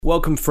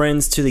Welcome,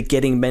 friends, to the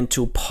Getting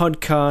Mental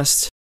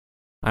podcast.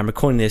 I'm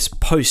recording this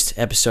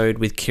post-episode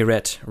with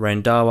Kiret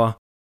Randhawa.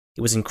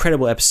 It was an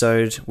incredible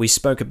episode. We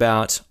spoke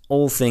about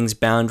all things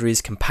boundaries,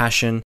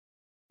 compassion,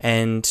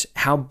 and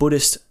how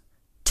Buddhist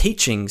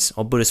teachings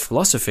or Buddhist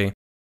philosophy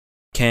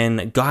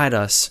can guide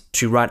us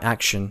to right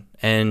action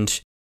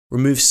and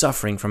remove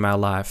suffering from our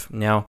life.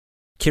 Now,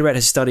 Kiret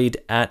has studied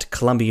at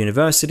Columbia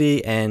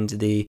University and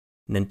the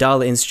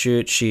Nandala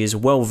Institute. She is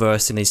well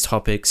versed in these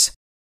topics.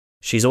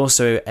 She's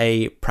also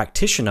a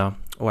practitioner,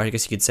 or I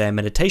guess you could say a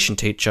meditation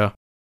teacher,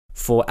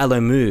 for Alo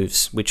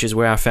Moves, which is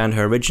where I found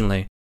her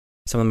originally.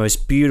 Some of the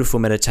most beautiful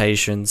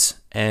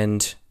meditations,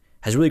 and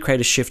has really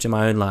created a shift in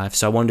my own life.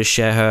 So I wanted to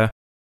share her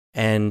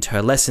and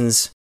her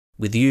lessons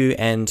with you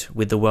and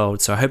with the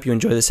world. So I hope you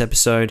enjoy this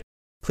episode.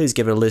 Please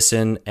give it a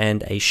listen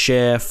and a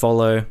share,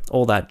 follow,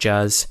 all that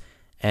jazz.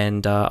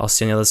 And I'll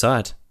see you on the other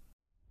side.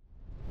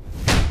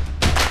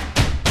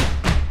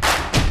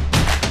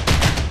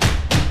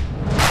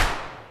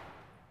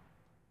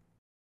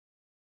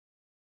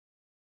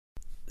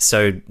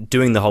 So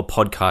doing the whole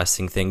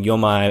podcasting thing, you're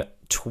my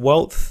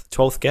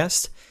 12th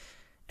guest.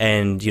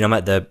 And, I'm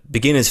at the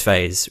beginner's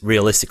phase,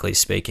 realistically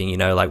speaking,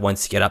 like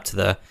once you get up to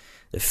the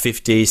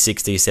 50,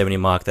 60, 70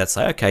 mark, that's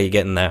like, okay, you're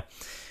getting there.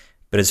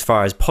 But as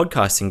far as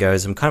podcasting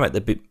goes, I'm kind of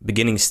at the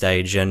beginning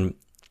stage. And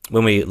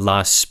when we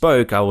last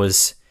spoke, I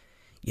was,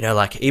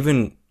 like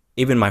even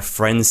my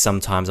friends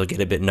sometimes I'll get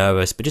a bit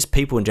nervous, but just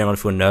people in general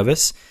feel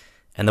nervous.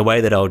 And the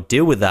way that I'll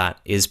deal with that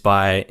is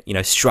by,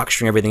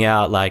 structuring everything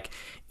out, like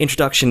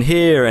introduction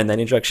here and then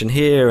introduction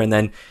here and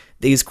then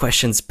these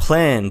questions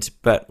planned.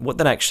 But what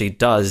that actually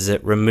does is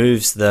it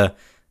removes the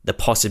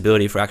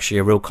possibility for actually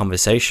a real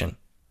conversation,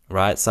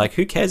 right? It's like,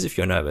 who cares if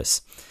you're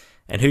nervous?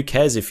 And who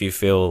cares if you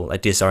feel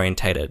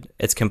disorientated?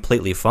 It's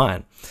completely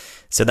fine.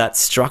 So that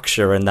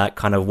structure and that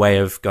kind of way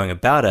of going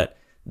about it,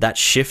 that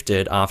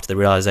shifted after the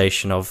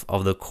realization of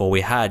the call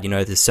we had.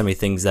 There's so many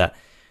things that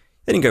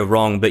they didn't go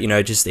wrong, but,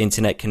 just the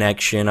internet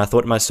connection. I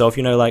thought to myself,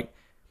 like,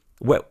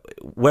 what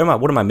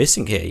am I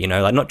missing here?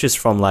 Like not just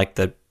from like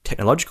the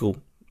technological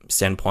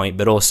standpoint,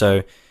 but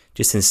also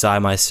just inside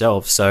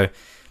myself. So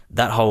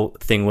that whole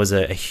thing was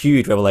a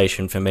huge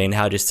revelation for me, and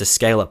how just to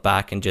scale it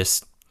back and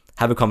just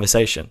have a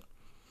conversation.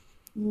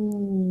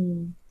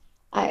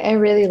 I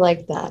really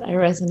like that. I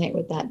resonate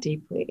with that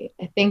deeply.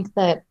 I think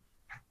that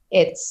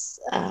it's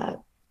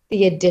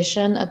the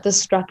addition of the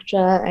structure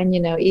and,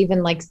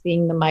 even like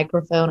seeing the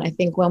microphone. I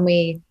think when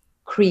we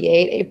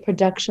create a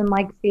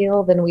production-like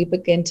feel, then we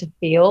begin to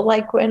feel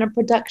like we're in a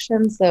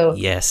production. So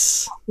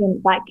yes,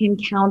 that can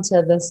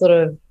counter the sort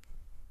of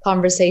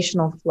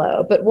conversational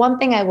flow. But one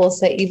thing I will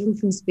say, even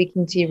from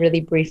speaking to you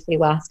really briefly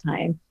last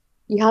time,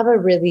 you have a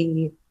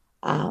really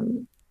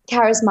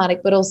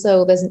charismatic, but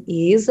also there's an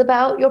ease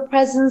about your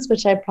presence,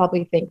 which I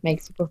probably think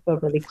makes people feel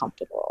really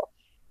comfortable.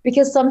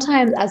 Because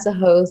sometimes as a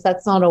host,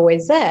 that's not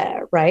always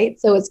there, right?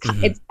 So it's I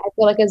feel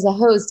like as a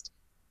host,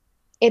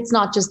 it's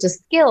not just a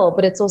skill,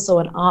 but it's also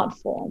an art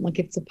form. Like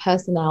it's a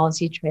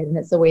personality trait, and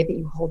it's the way that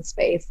you hold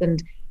space.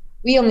 And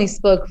we only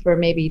spoke for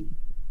maybe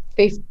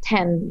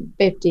 10,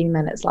 15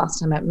 minutes last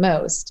time at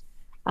most.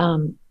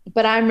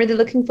 But I'm really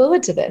looking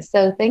forward to this.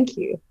 So thank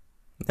you.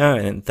 No,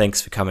 and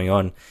thanks for coming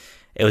on.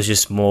 It was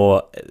just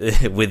more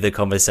with the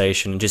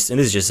conversation, and this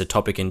is just a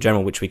topic in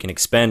general, which we can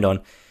expand on.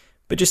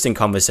 But just in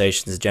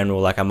conversations in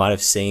general, like I might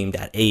have seemed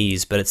at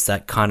ease, but it's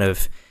that kind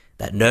of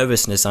that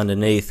nervousness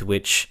underneath,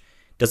 which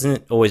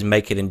doesn't always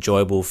make it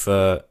enjoyable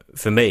for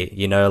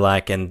me,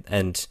 like,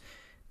 and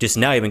just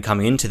now even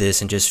coming into this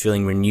and just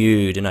feeling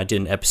renewed. And I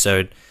did an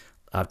episode,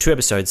 2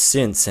 episodes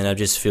since, and I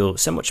just feel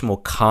so much more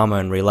calmer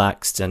and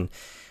relaxed. And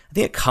I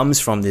think it comes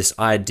from this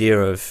idea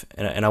of,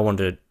 and I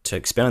wanted to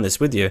expand on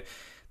this with you,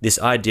 this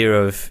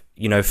idea of,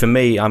 for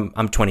me,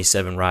 I'm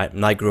 27, right?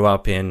 And I grew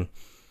up in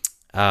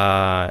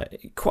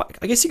quite,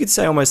 I guess you could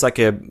say, almost like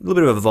a little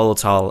bit of a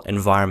volatile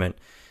environment.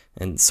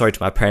 And sorry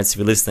to my parents if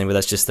you're listening, but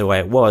that's just the way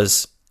it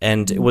was.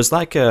 And it was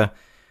like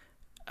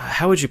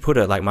how would you put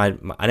it? Like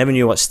I never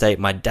knew what state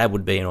my dad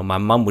would be in or my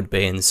mum would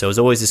be in. So it was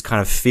always this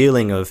kind of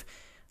feeling of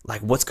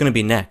like, what's going to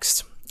be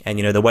next? And,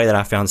 the way that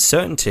I found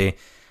certainty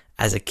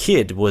as a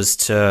kid was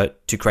to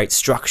create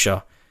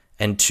structure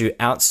and to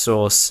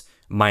outsource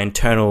my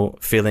internal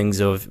feelings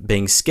of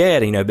being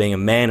scared, being a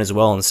man as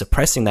well, and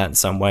suppressing that in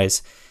some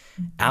ways,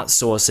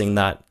 outsourcing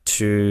that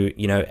to,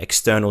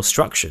 external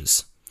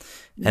structures.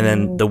 And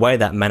then the way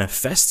that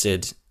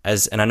manifested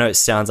and I know it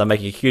sounds, I'm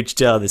making a huge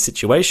deal of the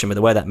situation, but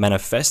the way that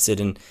manifested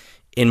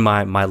in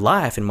my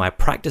life, in my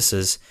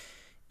practices,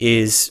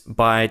 is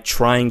by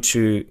trying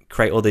to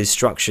create all these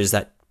structures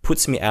that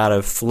puts me out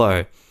of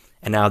flow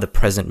and out of the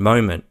present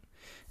moment.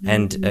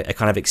 And a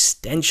kind of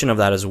extension of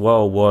that as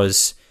well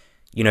was,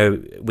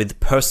 with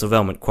personal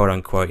development, quote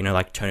unquote,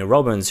 like Tony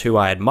Robbins, who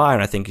I admire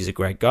and I think is a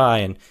great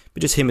guy,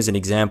 but just him as an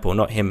example,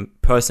 not him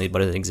personally,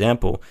 but as an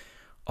example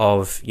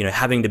of,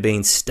 having to be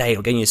in state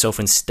or getting yourself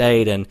in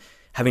state and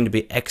having to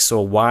be X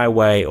or Y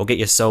way or get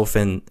yourself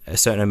in a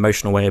certain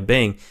emotional way of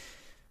being.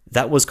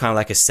 That was kind of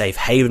like a safe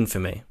haven for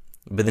me.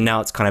 But then now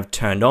it's kind of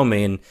turned on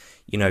me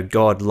and,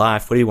 God,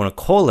 life, what do you want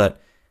to call it?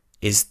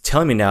 is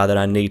telling me now that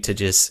I need to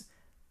just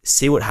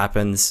see what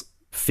happens,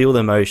 feel the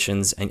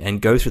emotions,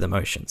 and go through the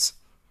motions.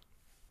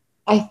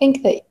 I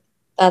think that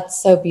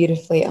that's so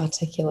beautifully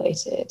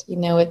articulated.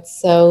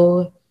 It's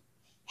so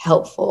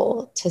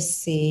helpful to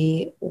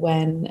see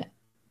when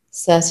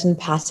certain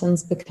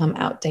patterns become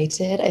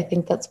outdated. I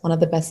think that's one of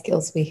the best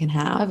skills we can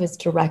have, is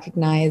to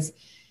recognize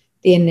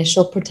the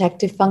initial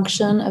protective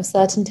function of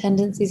certain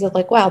tendencies of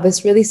like, wow,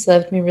 this really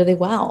served me really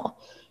well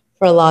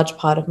for a large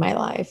part of my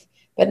life.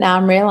 But now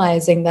I'm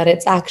realizing that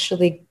it's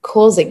actually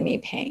causing me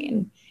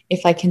pain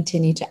if I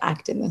continue to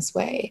act in this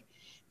way.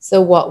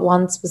 So what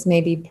once was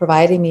maybe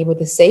providing me with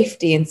the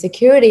safety and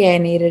security I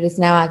needed is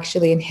now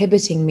actually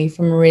inhibiting me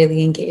from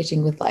really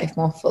engaging with life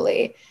more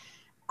fully.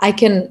 I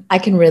can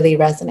really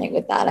resonate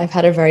with that. I've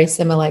had a very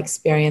similar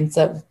experience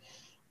of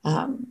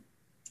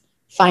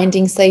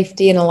finding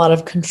safety in a lot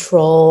of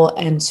control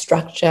and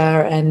structure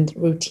and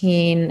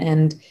routine.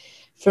 And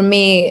for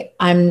me,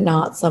 I'm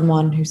not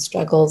someone who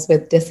struggles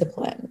with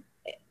discipline,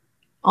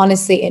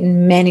 honestly,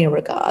 in many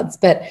regards.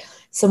 But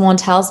someone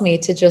tells me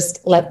to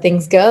just let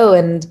things go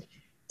and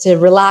to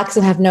relax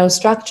and have no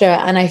structure,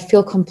 and I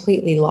feel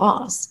completely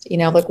lost,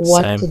 like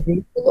what Same. to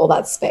do with all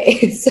that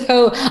space.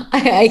 So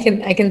I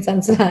can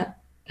sense that.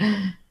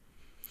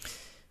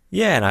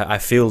 Yeah, and I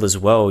feel as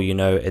well,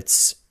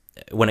 it's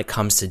when it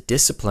comes to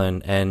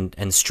discipline and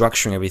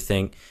structuring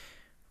everything,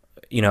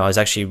 I was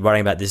actually writing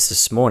about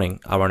this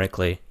morning,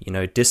 ironically.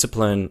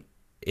 Discipline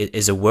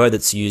is a word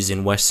that's used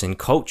in Western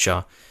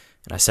culture.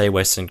 And I say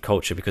Western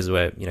culture because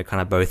we're,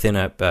 kind of both in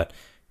it, but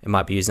it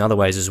might be used in other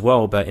ways as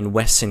well. But in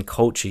Western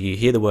culture, you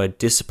hear the word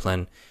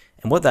discipline.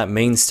 And what that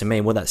means to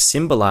me, what that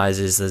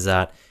symbolizes is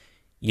that,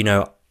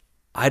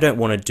 I don't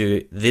want to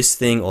do this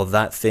thing or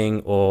that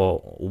thing or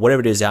whatever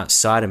it is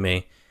outside of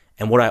me.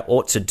 And what I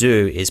ought to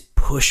do is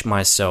push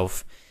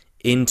myself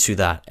into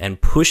that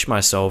and push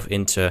myself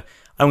into,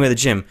 I'm going to the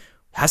gym,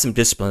 have some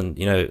discipline,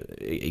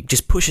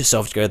 just push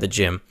yourself to go to the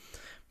gym.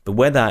 But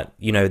where that,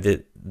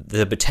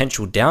 the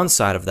potential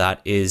downside of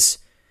that is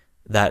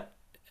that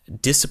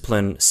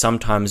discipline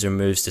sometimes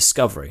removes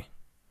discovery,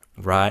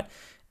 right?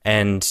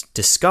 And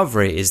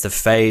discovery is the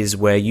phase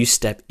where you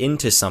step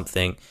into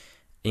something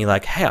and you're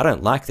like, hey, I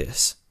don't like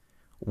this.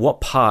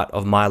 What part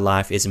of my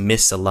life is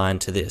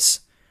misaligned to this?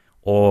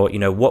 Or,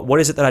 what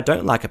is it that I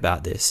don't like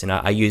about this? And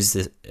I use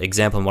the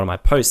example in one of my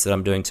posts that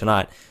I'm doing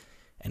tonight.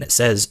 And it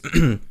says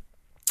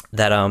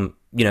that,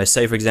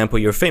 say, for example,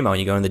 you're a female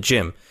and you go in the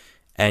gym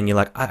and you're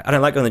like, I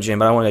don't like going to the gym,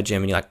 but I want to go to the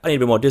gym. And you're like, I need to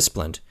be more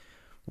disciplined.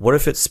 What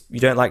if it's you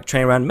don't like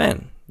training around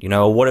men?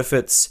 Or what if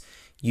it's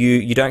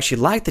you don't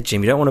actually like the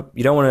gym? You don't want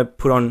to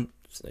put on,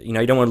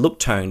 you don't want to look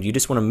toned. You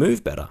just want to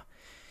move better.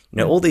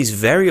 All these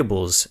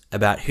variables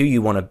about who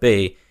you want to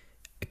be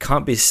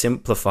can't be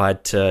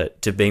simplified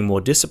to being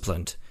more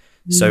disciplined.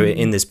 So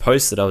in this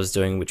post that I was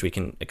doing, which we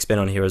can expand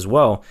on here as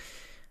well,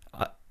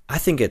 I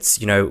think it's,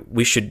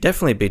 we should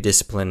definitely be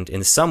disciplined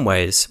in some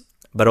ways,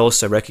 but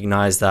also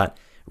recognize that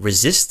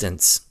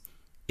resistance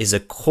is a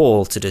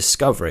call to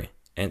discovery,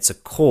 and it's a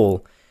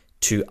call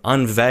to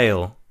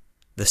unveil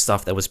the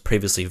stuff that was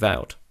previously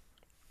veiled.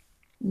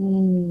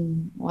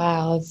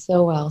 Wow, that's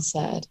so well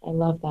said. I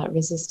love that.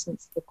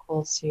 Resistance, the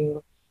call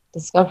to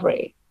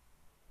discovery.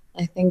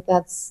 I think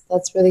that's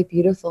really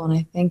beautiful. And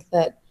I think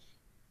that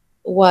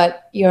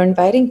what you're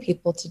inviting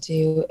people to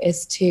do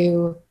is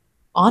to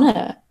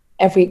honor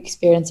every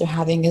experience they're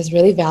having as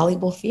really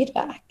valuable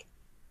feedback.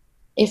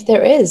 If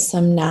there is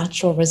some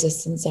natural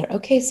resistance there,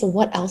 okay, so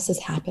what else is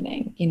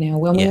happening?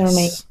 When we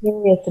remain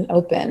curious and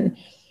open,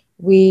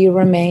 we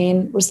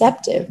remain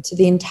receptive to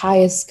the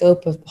entire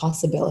scope of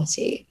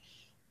possibility.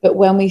 But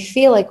when we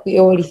feel like we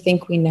already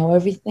think we know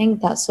everything,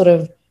 that sort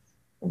of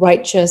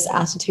righteous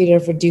attitude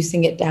of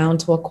reducing it down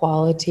to a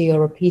quality or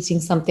repeating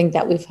something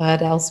that we've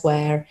heard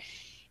elsewhere,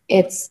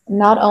 it's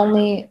not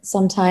only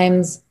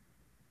sometimes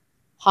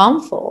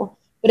harmful,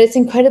 but it's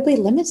incredibly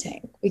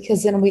limiting,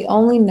 because then we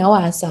only know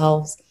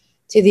ourselves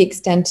to the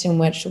extent in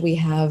which we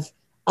have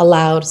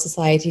allowed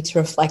society to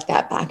reflect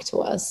that back to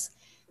us.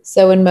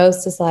 So in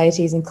most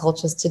societies and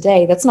cultures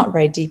today, that's not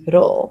very deep at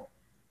all.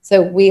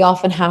 So we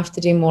often have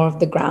to do more of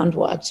the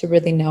groundwork to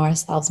really know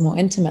ourselves more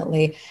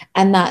intimately.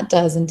 And that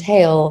does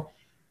entail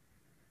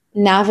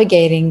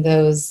navigating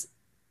those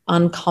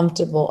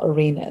uncomfortable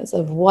arenas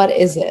of what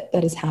is it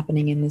that is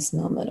happening in this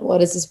moment?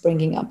 What is this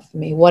bringing up for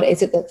me? What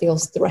is it that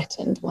feels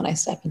threatened when I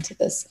step into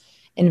this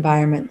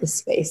environment, this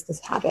space, this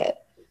habit?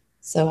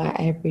 So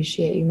I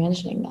appreciate you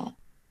mentioning that.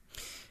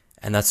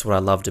 And that's what I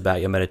loved about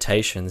your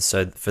meditations.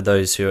 So for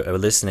those who are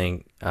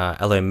listening,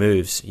 Elo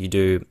Moves, you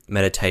do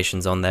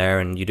meditations on there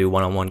and you do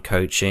one-on-one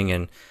coaching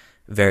and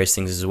various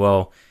things as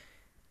well.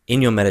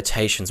 In your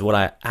meditations, what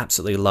I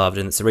absolutely loved,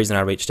 and it's the reason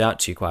I reached out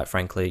to you, quite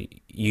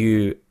frankly,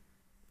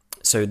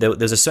 so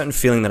there's a certain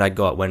feeling that I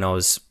got when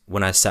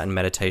I sat in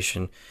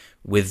meditation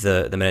with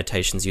the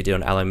meditations you did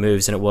on Elo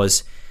Moves, and it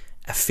was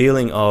a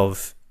feeling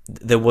of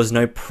there was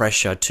no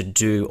pressure to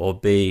do or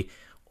be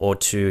or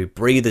to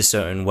breathe a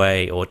certain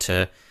way or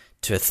to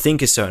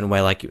think a certain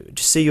way, like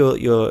just see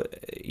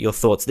your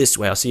thoughts this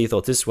way, I'll see your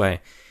thoughts this way.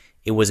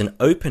 it was an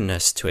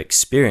openness to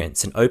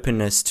experience, an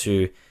openness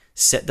to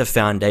set the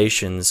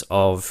foundations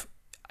of,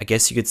 I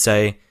guess you could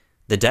say,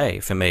 the day.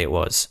 For me it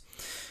was.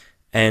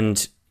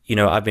 And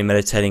I've been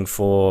meditating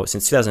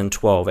since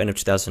 2012, end of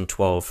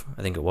 2012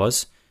 I think it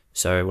was.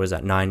 So what is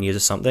that, 9 years or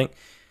something?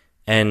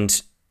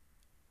 And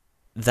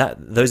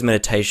those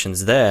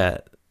meditations they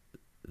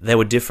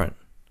were different,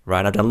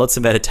 right? I've done lots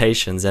of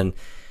meditations, and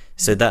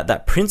so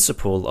that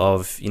principle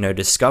of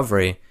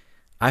discovery,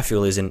 I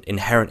feel, is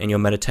inherent in your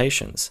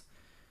meditations.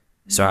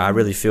 So I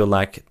really feel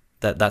like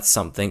that's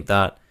something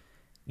that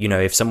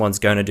if someone's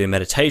going to do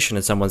meditation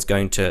and someone's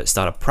going to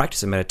start a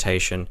practice of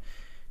meditation,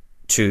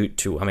 to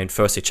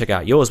firstly check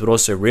out yours, but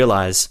also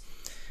realize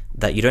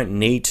that you don't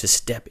need to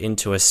step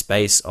into a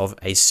space of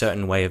a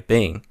certain way of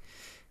being.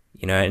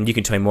 And you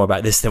can tell me more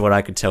about this than what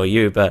I could tell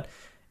you, but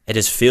it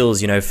just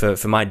feels,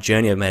 for my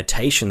journey of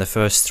meditation, the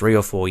first 3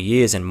 or 4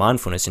 years, and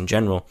mindfulness in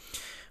general,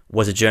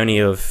 was a journey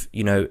of,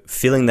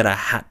 feeling that I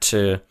had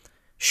to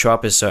show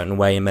up a certain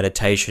way in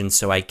meditation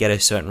so I get a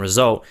certain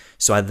result,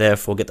 so I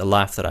therefore get the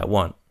life that I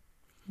want.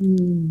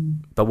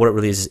 But what it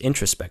really is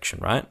introspection,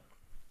 right?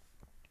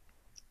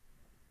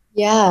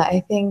 Yeah, I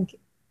think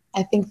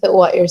that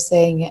what you're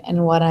saying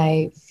and what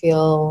I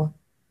feel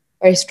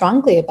very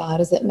strongly about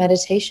is that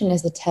meditation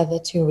is a tether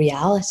to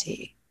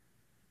reality.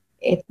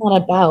 It's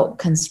not about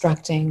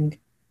constructing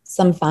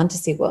some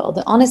fantasy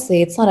world.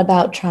 Honestly, it's not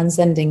about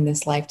transcending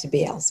this life to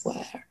be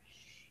elsewhere.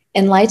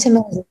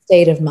 Enlightenment is a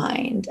state of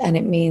mind, and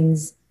it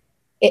means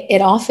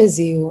it offers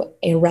you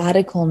a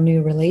radical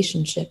new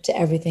relationship to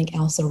everything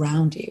else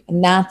around you.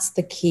 And that's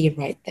the key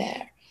right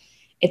there.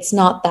 It's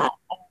not that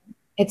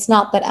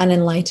an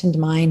enlightened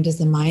mind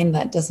is a mind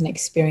that doesn't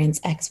experience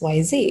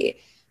XYZ,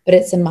 but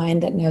it's a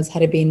mind that knows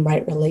how to be in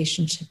right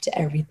relationship to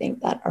everything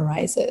that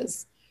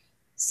arises.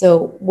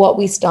 So what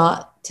we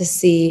start to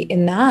see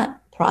in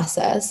that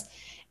process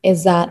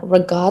is that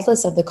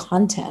regardless of the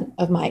content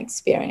of my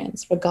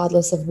experience,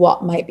 regardless of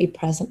what might be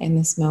present in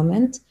this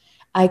moment,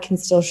 I can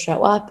still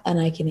show up and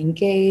I can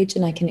engage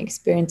and I can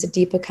experience a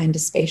deeper kind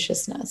of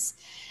spaciousness.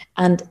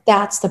 And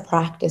that's the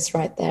practice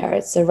right there.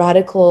 It's a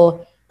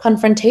radical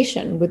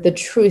confrontation with the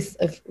truth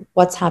of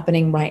what's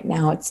happening right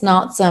now. It's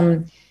not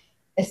some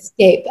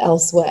escape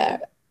elsewhere.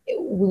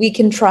 We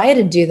can try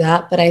to do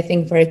that, but I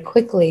think very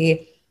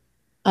quickly,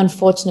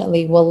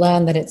 unfortunately, we'll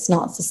learn that it's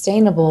not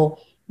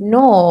sustainable,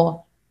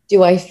 nor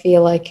do I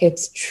feel like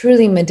it's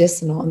truly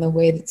medicinal in the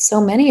way that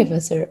so many of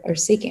us are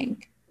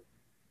seeking.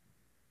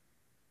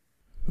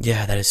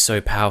 Yeah, that is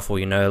so powerful.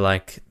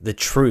 Like the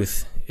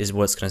truth is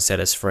what's going to set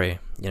us free.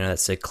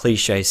 That's a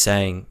cliche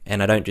saying.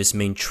 And I don't just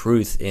mean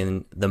truth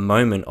in the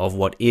moment of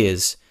what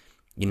is,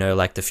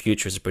 like the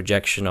future is a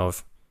projection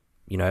of,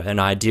 an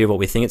idea of what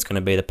we think it's going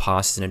to be. The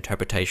past is an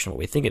interpretation of what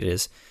we think it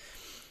is.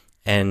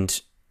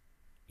 And,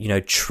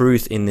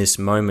 truth in this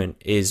moment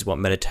is what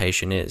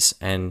meditation is.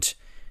 And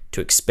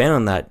to expand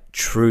on that,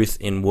 truth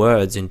in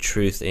words and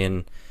truth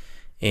in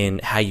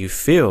how you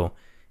feel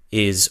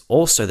is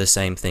also the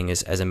same thing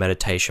as a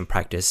meditation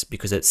practice,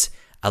 because it's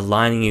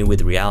aligning you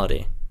with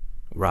reality,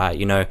 right?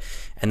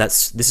 And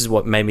this is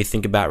what made me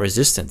think about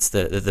resistance,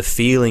 the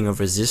feeling of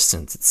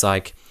resistance. It's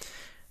like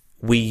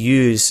we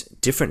use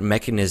different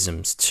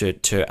mechanisms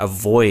to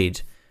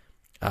avoid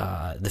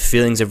the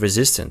feelings of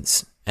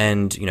resistance.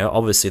 And,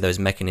 obviously those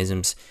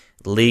mechanisms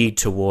lead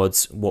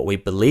towards what we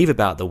believe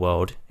about the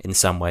world in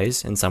some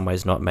ways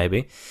not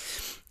maybe.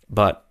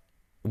 But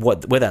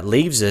where that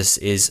leaves us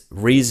is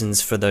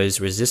reasons for those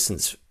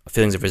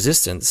feelings of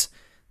resistance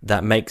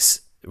that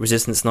makes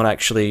resistance not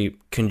actually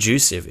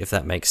conducive, if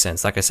that makes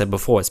sense. Like I said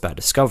before, it's about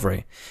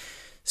discovery.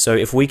 So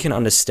if we can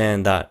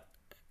understand that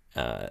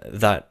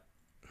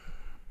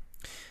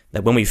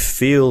when we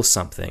feel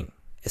something,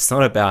 it's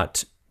not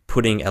about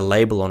putting a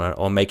label on it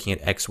or making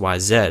it X, Y,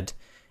 Z.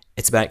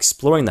 It's about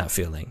exploring that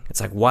feeling.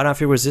 It's like, why do I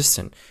feel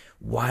resistant?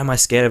 Why am I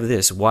scared of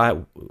this?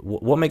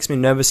 What makes me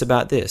nervous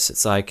about this?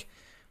 It's like,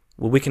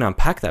 well, we can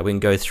unpack that, we can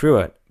go through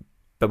it,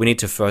 but we need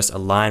to first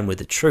align with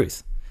the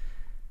truth.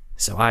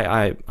 So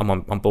I'm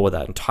on board with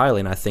that entirely,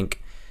 and I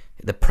think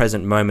the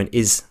present moment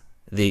is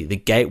the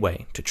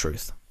gateway to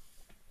truth.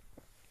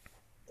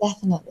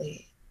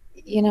 Definitely.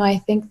 I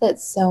think that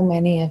so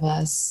many of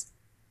us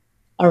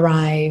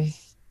arrive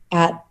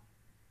at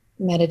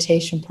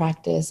meditation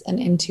practice and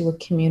into a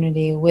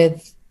community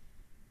with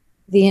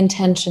the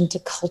intention to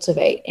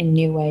cultivate a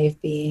new way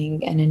of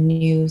being and a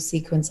new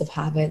sequence of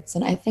habits.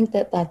 And I think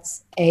that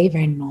that's A,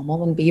 very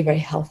normal, and B, very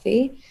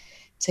healthy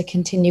to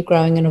continue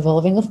growing and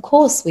evolving. Of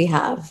course, we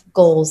have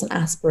goals and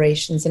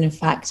aspirations. And in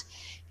fact,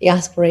 the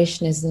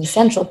aspiration is an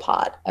essential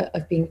part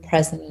of being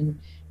present and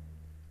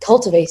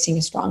cultivating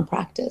a strong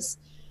practice.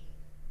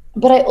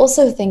 But I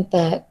also think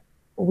that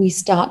we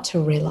start to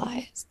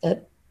realize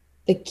that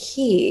the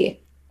key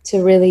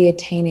to really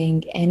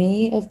attaining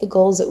any of the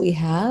goals that we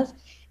have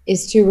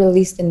is to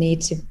release the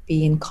need to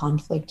be in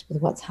conflict with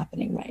what's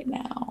happening right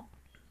now.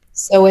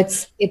 So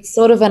it's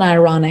sort of an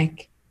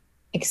ironic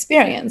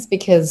experience,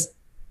 because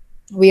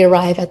we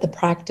arrive at the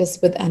practice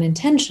with an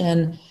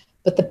intention,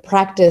 but the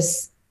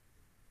practice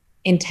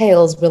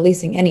entails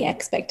releasing any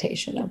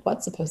expectation of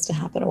what's supposed to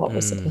happen or what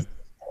we're supposed to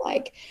feel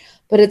like.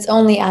 But it's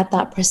only at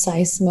that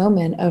precise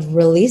moment of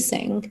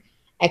releasing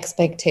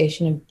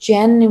expectation, of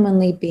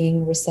genuinely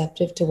being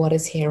receptive to what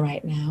is here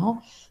right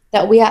now,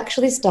 that we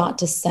actually start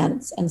to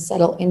sense and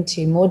settle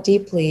into more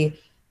deeply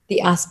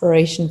the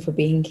aspiration for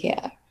being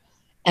here.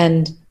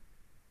 And,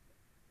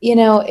 you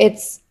know,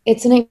 it's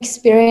an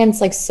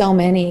experience like so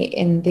many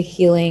in the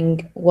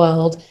healing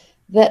world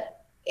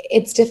that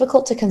it's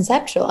difficult to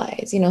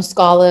conceptualize. You know,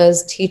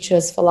 scholars,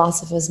 teachers,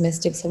 philosophers,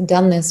 mystics have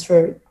done this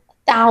for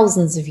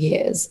thousands of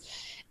years.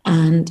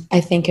 And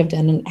I think have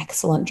done an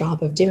excellent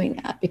job of doing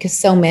that, because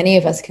so many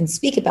of us can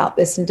speak about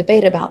this and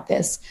debate about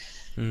this.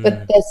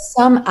 But there's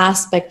some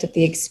aspect of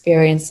the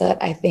experience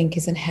that I think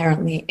is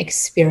inherently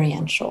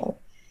experiential.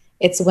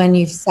 It's when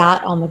you've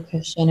sat on the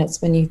cushion,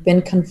 it's when you've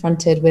been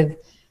confronted with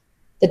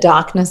the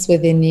darkness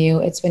within you,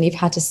 it's when you've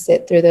had to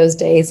sit through those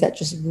days that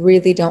just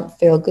really don't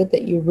feel good,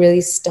 that you really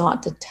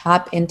start to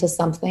tap into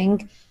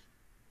something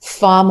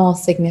far more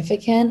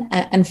significant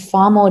and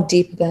far more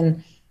deep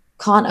than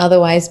can't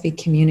otherwise be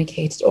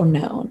communicated or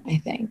known, I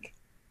think.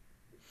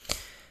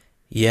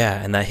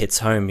 Yeah, and that hits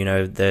home. You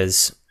know,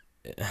 there's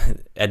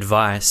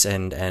advice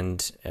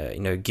and you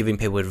know, giving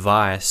people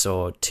advice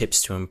or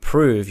tips to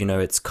improve. You know,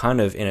 it's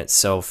kind of in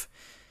itself,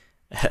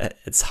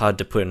 it's hard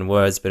to put in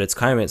words, but it's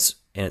kind of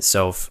in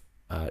itself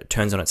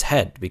turns on its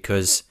head,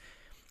 because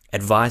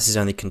advice is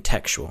only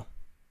contextual,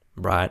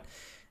 right?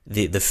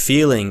 The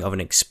feeling of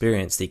an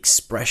experience, the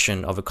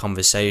expression of a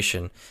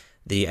conversation,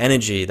 the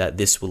energy that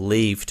this will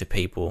leave to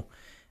people,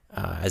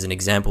 as an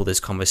example, this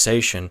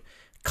conversation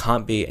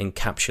can't be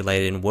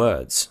encapsulated in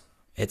words.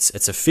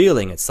 It's a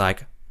feeling. It's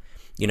like,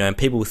 you know, and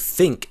people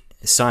think,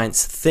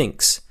 science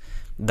thinks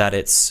that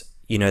it's,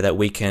 you know, that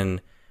we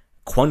can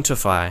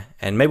quantify,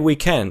 and maybe we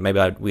can,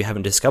 we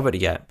haven't discovered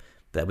it yet,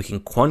 that we can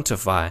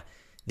quantify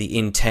the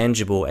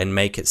intangible and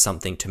make it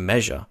something to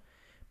measure.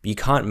 But you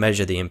can't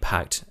measure the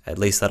impact, at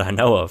least that I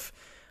know of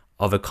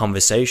a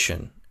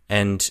conversation.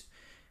 And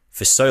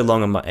for so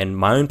long in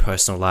my own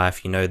personal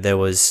life, you know, there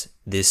was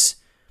this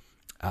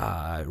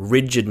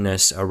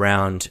rigidness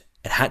around,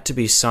 it had to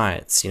be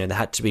science, you know, there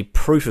had to be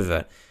proof of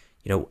it.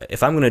 You know,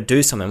 if I'm going to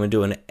do something, I'm going to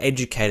do it in an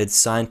educated,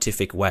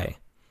 scientific way.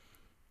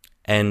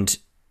 And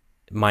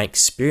my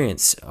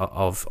experience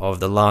of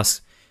the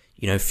last,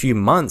 you know, few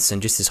months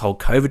and just this whole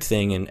COVID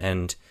thing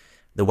and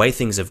the way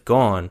things have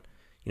gone,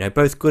 you know,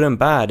 both good and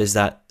bad, is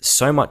that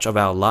so much of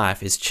our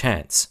life is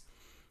chance.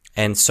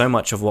 And so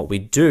much of what we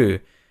do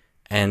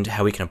and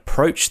how we can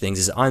approach things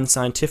is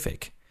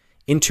unscientific.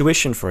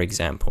 Intuition, for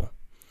example.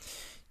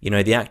 You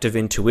know, the act of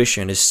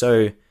intuition is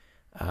so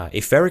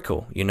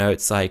etherical. You know,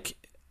 it's like,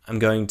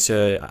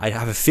 I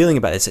have a feeling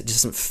about this, it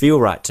just doesn't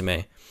feel right to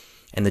me.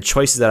 And the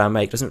choices that I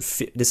make,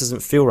 this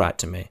doesn't feel right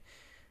to me.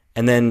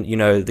 And then, you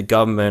know, the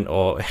government,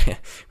 or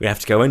we have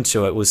to go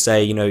into it, will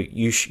say, you know,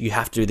 you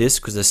have to do this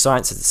because the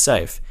science is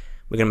safe.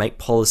 We're going to make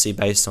policy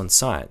based on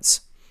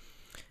science.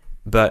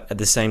 But at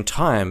the same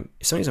time,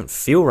 if something doesn't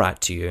feel right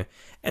to you,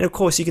 and of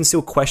course you can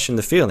still question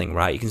the feeling,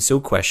 right? You can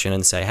still question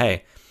and say,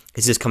 hey,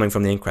 is this coming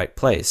from the incorrect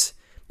place?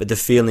 But the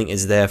feeling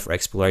is there for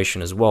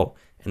exploration as well,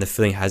 and the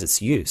feeling has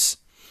its use.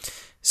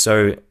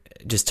 So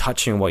just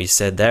touching on what you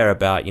said there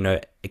about, you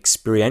know,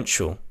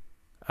 experiential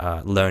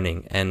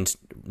learning, and,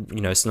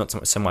 you know, it's not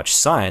so much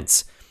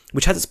science,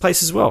 which has its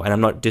place as well. And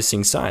I'm not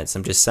dissing science.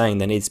 I'm just saying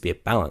there needs to be a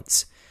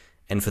balance.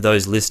 And for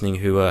those listening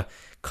who are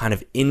kind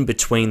of in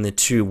between the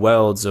two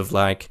worlds of,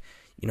 like,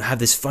 you know, have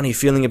this funny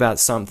feeling about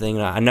something,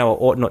 I know I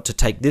ought not to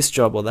take this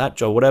job or that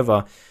job,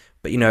 whatever,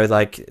 but, you know,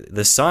 like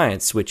the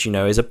science, which, you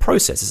know, is a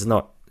process. It's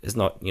not,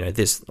 you know,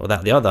 this or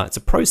that, the other. It's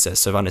a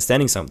process of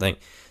understanding something,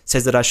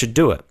 says that I should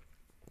do it.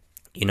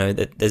 You know,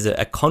 that there's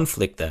a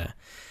conflict there.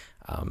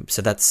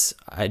 So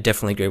I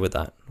definitely agree with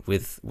that,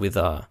 with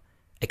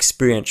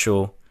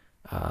experiential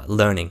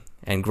learning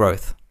and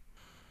growth.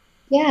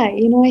 Yeah,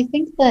 you know, I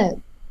think that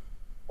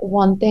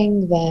one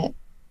thing that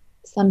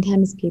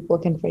sometimes people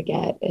can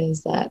forget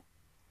is that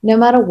no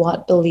matter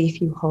what belief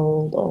you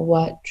hold or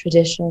what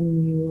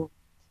tradition you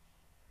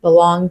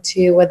belong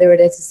to, whether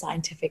it is a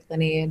scientific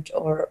lineage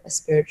or a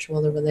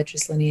spiritual or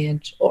religious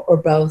lineage or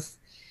both,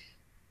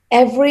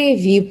 every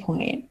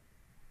viewpoint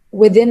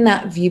within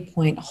that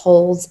viewpoint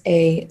holds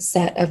a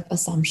set of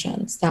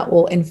assumptions that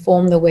will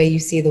inform the way you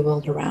see the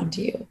world around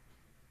you.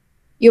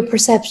 Your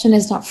perception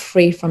is not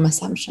free from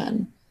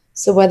assumption.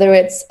 So whether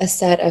it's a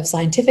set of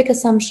scientific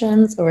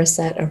assumptions or a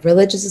set of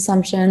religious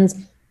assumptions,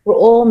 we're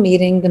all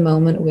meeting the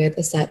moment with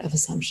a set of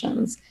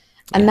assumptions.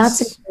 And Yes.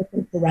 That's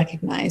important to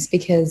recognize,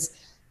 because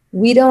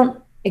we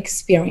don't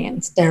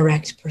experience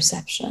direct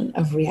perception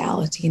of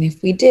reality. And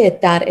if we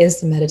did, that is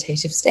the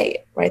meditative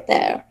state right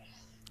there.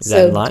 Is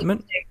that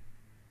enlightenment?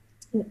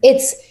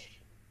 It's,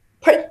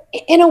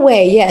 in a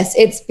way, yes,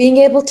 it's being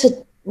able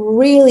to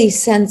really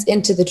sense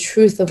into the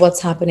truth of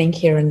what's happening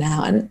here and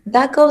now. And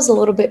that goes a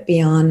little bit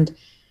beyond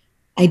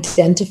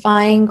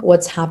identifying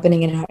what's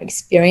happening in our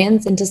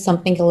experience into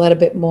something a little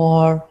bit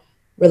more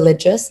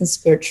religious and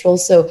spiritual.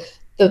 So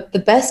the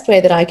best way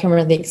that I can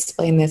really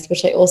explain this,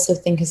 which I also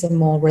think is a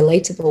more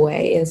relatable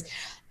way, is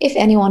if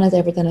anyone has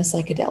ever done a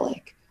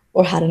psychedelic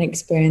or had an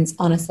experience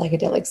on a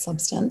psychedelic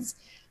substance,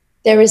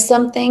 there is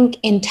something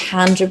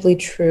intangibly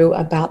true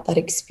about that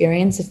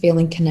experience of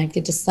feeling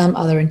connected to some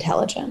other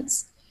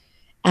intelligence.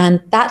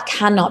 And that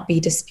cannot be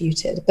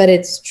disputed, but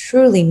it's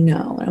truly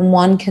known. And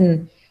one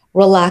can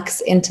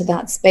relax into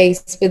that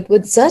space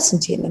with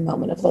certainty in the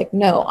moment of like,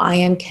 no, I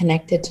am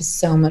connected to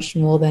so much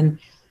more than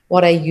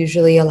what I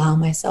usually allow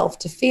myself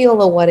to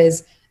feel or what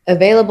is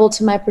available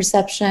to my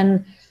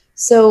perception.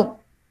 So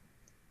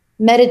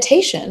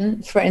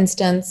meditation, for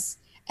instance,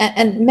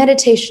 and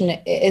meditation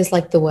is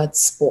like the word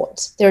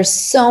sport. There are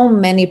so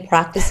many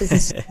practices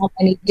and so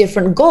many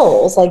different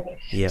goals. Like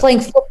playing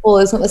football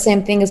is not the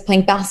same thing as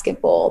playing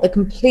basketball. They're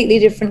completely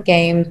different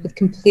games with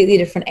completely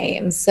different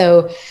aims.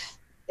 So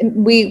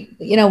we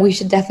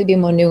should definitely be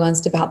more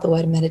nuanced about the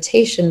word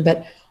meditation,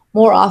 but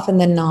more often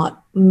than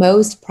not,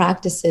 most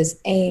practices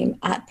aim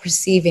at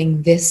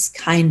perceiving this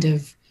kind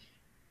of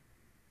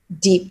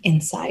deep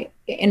insight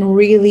and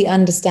really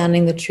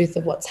understanding the truth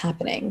of what's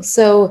happening.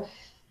 So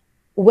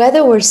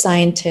whether we're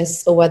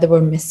scientists or whether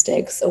we're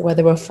mystics or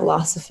whether we're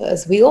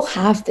philosophers, we all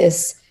have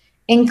this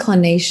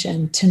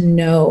inclination to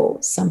know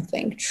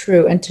something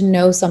true and to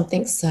know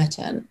something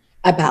certain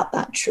about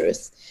that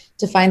truth,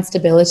 to find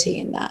stability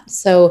in that.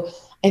 So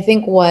I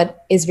think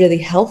what is really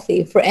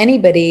healthy for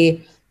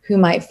anybody who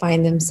might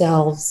find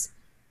themselves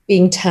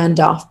being turned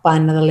off by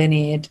another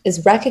lineage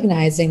is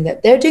recognizing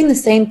that they're doing the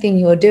same thing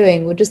you're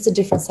doing with just a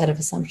different set of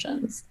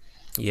assumptions.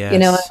 Yes.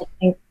 I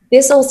think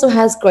this also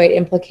has great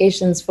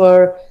implications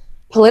for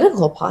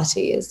political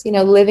parties.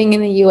 Living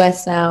in the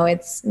US now,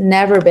 it's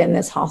never been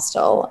this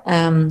hostile.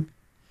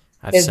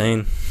 I've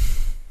seen.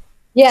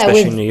 Yeah.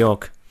 Especially in New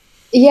York.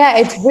 Yeah,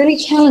 it's really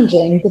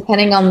challenging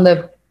depending on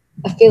the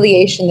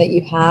affiliation that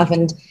you have.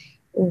 And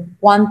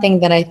one thing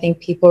that I think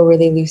people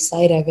really lose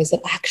sight of is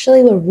that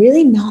actually we're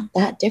really not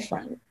that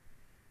different.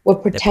 We're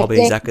protecting. They're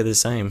probably exactly the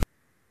same.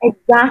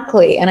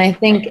 Exactly. And I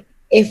think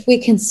if we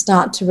can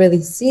start to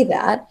really see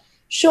that,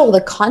 sure,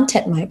 the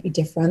content might be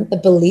different, the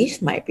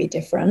belief might be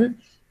different,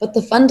 but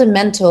the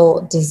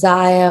fundamental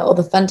desire or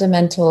the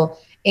fundamental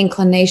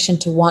inclination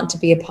to want to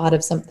be a part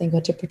of something or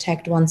to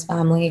protect one's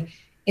family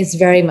is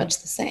very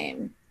much the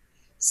same.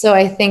 So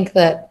I think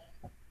that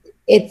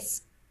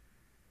it's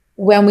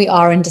when we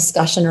are in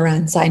discussion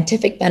around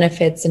scientific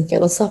benefits and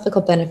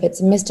philosophical benefits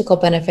and mystical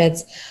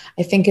benefits,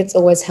 I think it's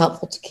always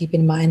helpful to keep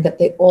in mind that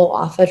they all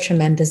offer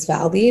tremendous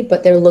value,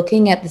 but they're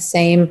looking at the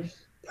same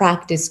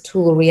practice,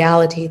 tool,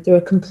 reality through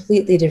a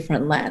completely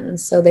different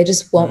lens. So they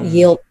just won't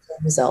yield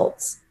the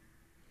results.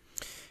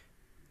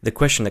 The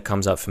question that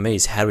comes up for me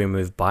is how do we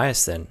remove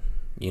bias then?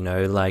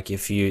 Like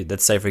if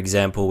let's say, for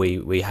example,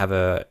 we have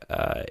a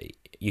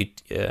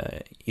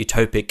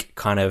utopic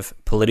kind of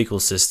political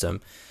system.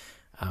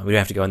 We don't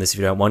have to go on this if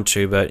you don't want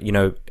to, but,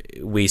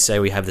 we say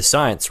we have the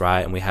science,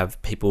 right? And we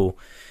have people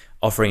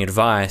offering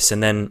advice.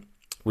 And then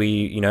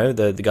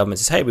the government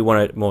says, hey, we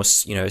want a more,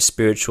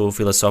 spiritual,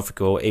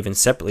 philosophical, even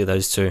separately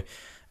those two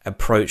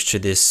approach to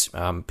this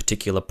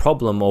particular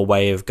problem or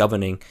way of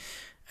governing.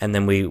 And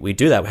then we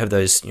do that. We have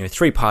those,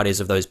 three parties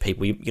of those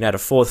people. You can add a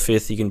fourth,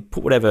 fifth, you can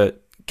put whatever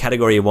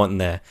category you want in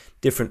there,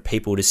 different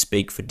people to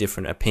speak for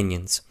different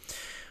opinions.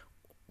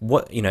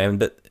 But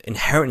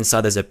inherent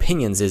inside those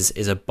opinions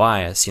is a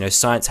bias.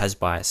 Science has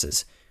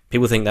biases.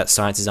 People think that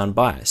science is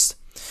unbiased.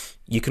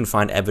 You can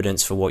find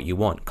evidence for what you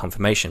want,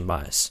 confirmation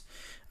bias.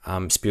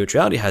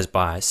 Spirituality has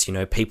bias.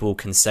 People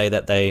can say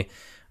that they're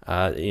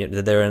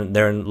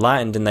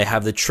enlightened and they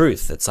have the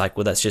truth. It's like,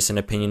 well, that's just an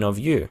opinion of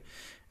you,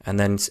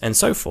 and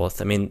so forth.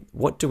 I mean,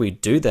 what do we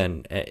do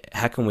then?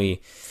 How can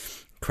we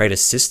create a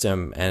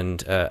system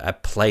and a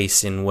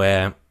place in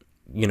where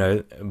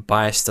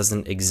bias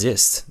doesn't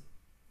exist?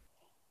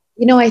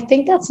 I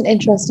think that's an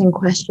interesting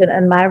question,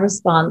 and my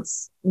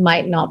response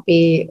might not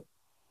be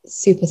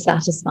super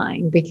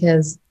satisfying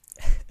because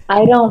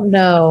I don't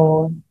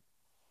know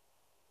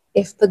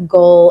if the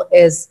goal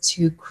is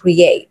to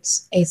create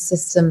a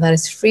system that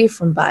is free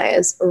from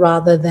bias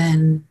rather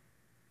than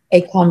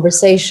a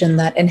conversation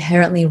that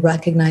inherently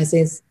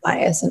recognizes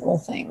bias in all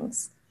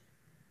things.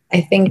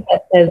 I think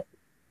that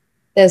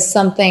there's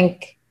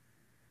something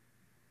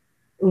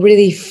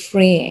really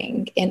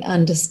freeing in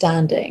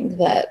understanding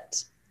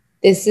that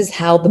this is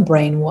how the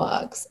brain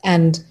works.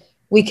 And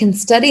we can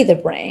study the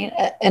brain,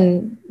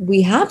 and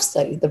we have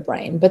studied the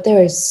brain, but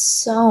there is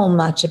so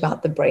much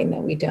about the brain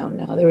that we don't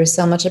know. There is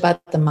so much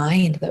about the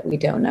mind that we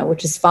don't know,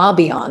 which is far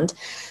beyond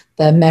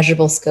the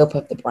measurable scope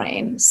of the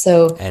brain.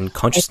 And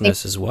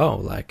consciousness as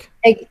well.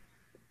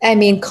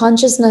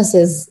 Consciousness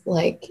is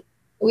like,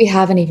 we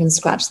haven't even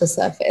scratched the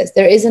surface.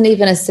 There isn't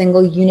even a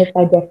single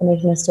unified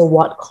definition as to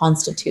what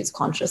constitutes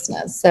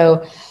consciousness.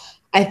 So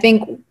I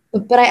think,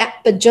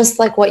 but just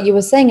like what you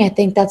were saying, I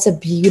think that's a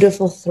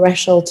beautiful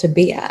threshold to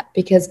be at,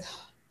 because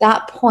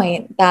that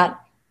point, that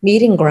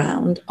meeting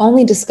ground,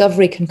 only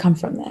discovery can come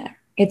from there.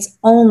 There's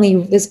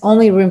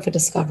only room for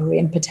discovery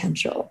and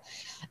potential.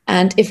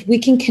 And if we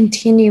can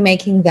continue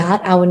making that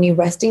our new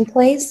resting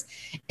place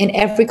in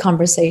every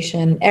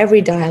conversation,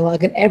 every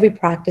dialogue, and every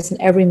practice,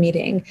 and every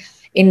meeting,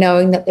 in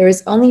knowing that there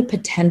is only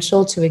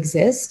potential to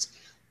exist,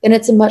 then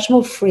it's a much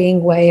more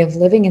freeing way of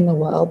living in the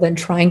world than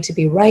trying to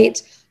be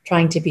right,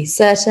 trying to be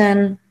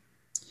certain,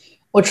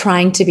 or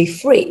trying to be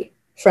free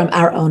from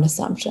our own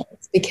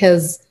assumptions.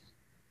 Because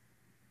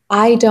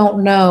I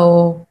don't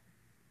know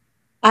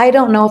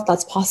if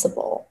that's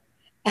possible.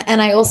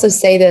 And I also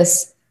say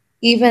this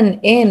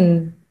even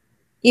in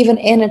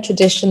a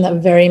tradition that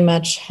very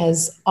much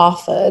has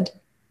offered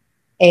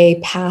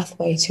a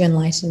pathway to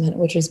enlightenment,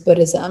 which is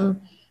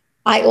Buddhism.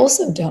 I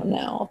also don't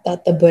know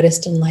that the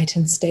Buddhist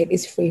enlightened state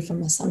is free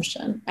from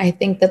assumption. I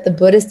think that the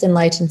Buddhist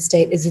enlightened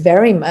state is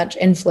very much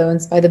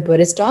influenced by the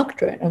Buddhist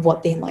doctrine of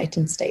what the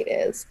enlightened state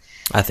is.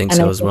 I think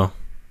so as well.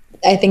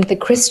 I think the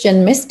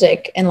Christian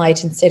mystic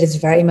enlightened state is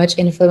very much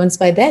influenced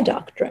by their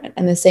doctrine.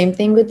 And the same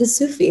thing with the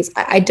Sufis.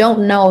 I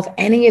don't know if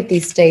any of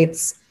these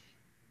states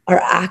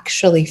are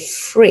actually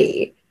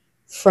free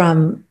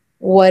from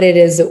what it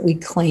is that we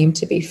claim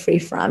to be free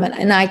from.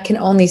 And I can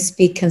only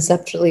speak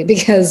conceptually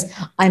because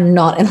I'm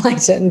not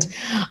enlightened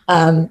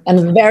and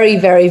very,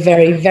 very,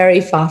 very, very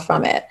far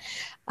from it.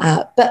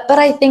 But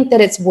I think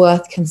that it's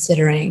worth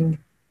considering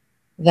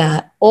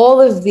that all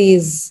of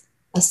these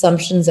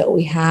assumptions that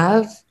we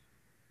have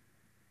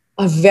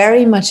are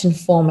very much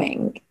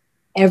informing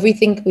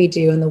everything we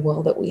do in the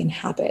world that we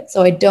inhabit.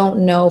 So I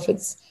don't know if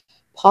it's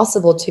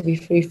possible to be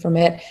free from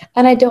it,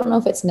 and I don't know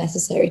if it's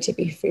necessary to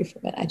be free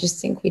from it. I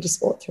just think we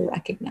just ought to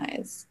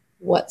recognize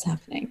what's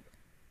happening.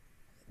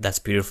 That's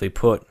beautifully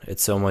put.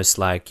 It's almost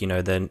like,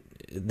 then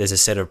there's a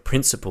set of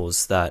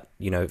principles that,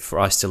 for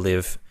us to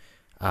live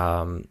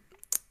in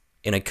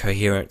a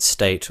coherent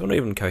state, or not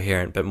even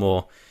coherent, but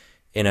more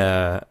in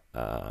a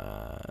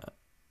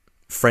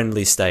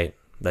friendly state,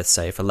 let's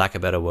say, for lack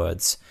of better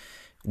words,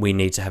 we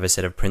need to have a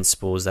set of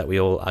principles that we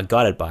all are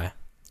guided by.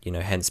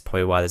 Hence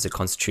probably why there's a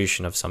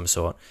constitution of some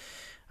sort.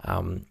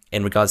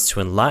 In regards to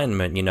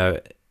enlightenment,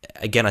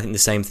 again, I think the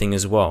same thing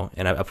as well.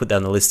 And I put that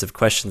on the list of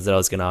questions that I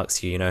was going to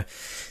ask you.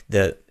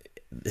 The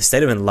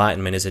state of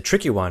enlightenment is a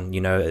tricky one.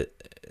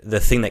 The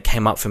thing that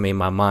came up for me in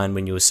my mind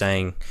when you were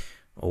saying,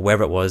 or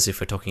wherever it was,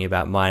 if we're talking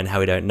about mind,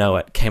 how we don't know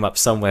it, came up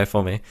somewhere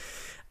for me,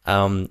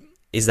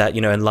 is that,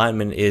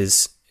 enlightenment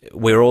is,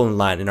 we're all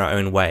enlightened in our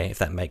own way, if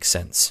that makes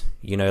sense.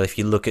 If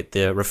you look at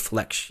the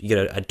reflection, you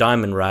get a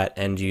diamond, right,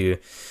 and you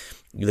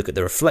look at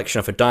the reflection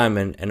of a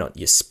diamond and it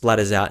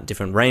splatters out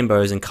different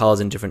rainbows and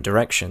colors in different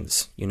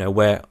directions.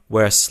 We're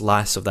a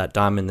slice of that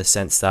diamond in the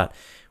sense that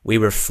we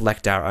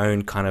reflect our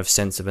own kind of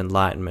sense of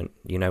enlightenment,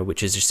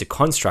 which is just a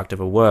construct of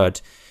a word.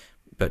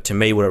 But to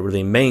me, what it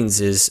really means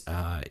is,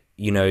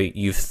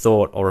 you've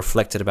thought or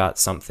reflected about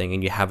something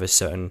and you have a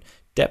certain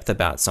depth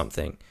about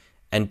something.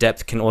 And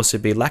depth can also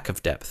be lack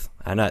of depth.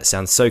 I know it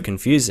sounds so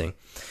confusing,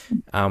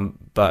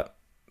 but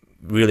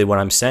really what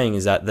I'm saying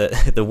is that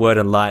the word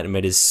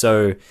enlightenment is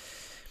so...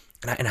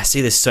 And I see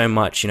this so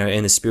much,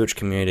 in the spiritual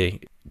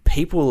community.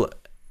 People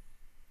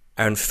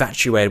are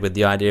infatuated with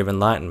the idea of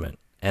enlightenment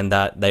and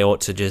that they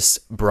ought to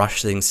just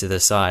brush things to the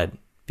side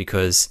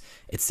because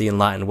it's the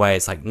enlightened way.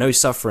 It's like no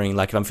suffering.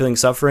 Like if I'm feeling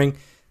suffering,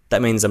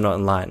 that means I'm not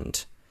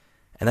enlightened.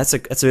 And that's a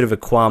bit of a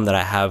qualm that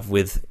I have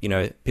with,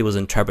 people's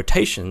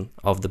interpretation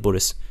of the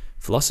Buddhist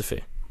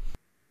philosophy.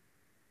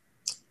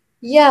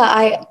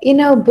 Yeah,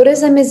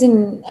 Buddhism is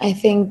in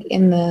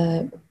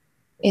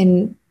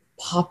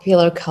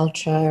popular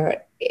culture,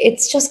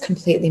 it's just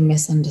completely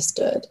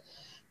misunderstood.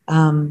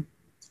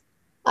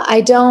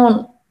 I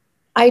don't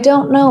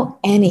know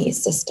any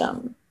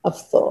system of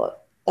thought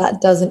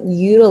that doesn't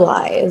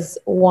utilize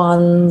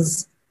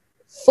one's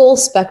full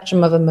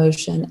spectrum of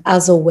emotion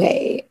as a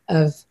way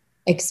of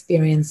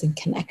experiencing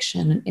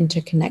connection and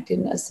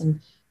interconnectedness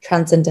and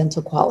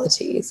transcendental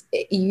qualities.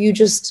 You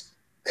just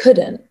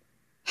couldn't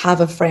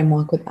have a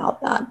framework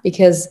without that,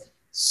 because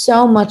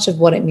so much of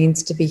what it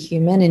means to be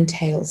human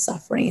entails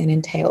suffering and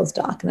entails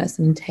darkness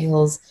and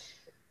entails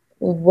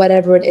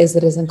whatever it is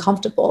that is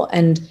uncomfortable.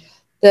 And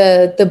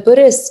the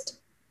Buddhist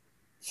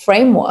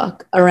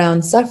framework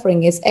around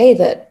suffering is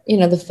that,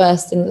 the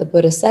first thing that the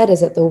Buddha said is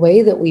that the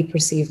way that we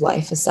perceive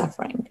life is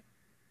suffering.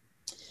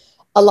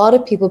 A lot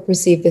of people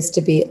perceive this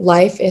to be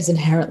life is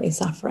inherently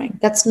suffering.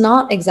 That's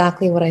not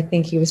exactly what I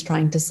think he was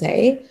trying to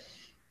say,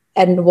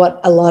 and what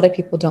a lot of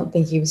people don't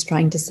think he was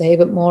trying to say,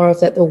 but more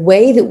of that the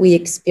way that we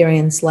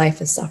experience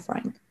life is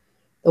suffering.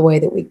 The way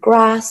that we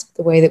grasp,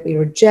 the way that we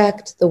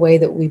reject, the way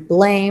that we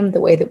blame, the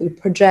way that we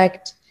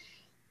project.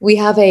 We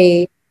have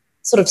a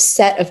sort of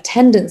set of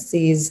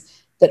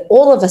tendencies that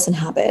all of us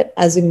inhabit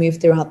as we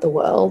move throughout the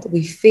world.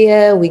 We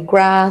fear, we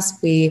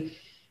grasp, we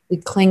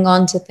cling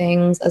on to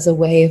things as a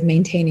way of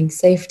maintaining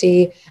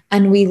safety,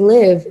 and we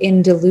live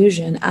in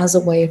delusion as a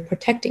way of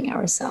protecting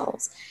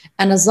ourselves.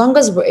 And as long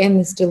as we're in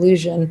this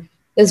delusion,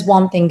 there's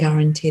one thing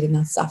guaranteed, and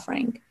that's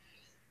suffering.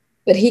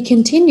 But he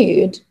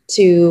continued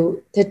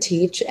to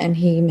teach, and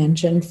he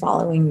mentioned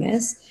following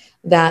this,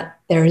 that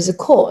there is a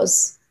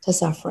cause to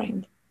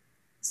suffering.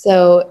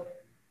 So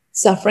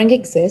Suffering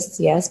exists,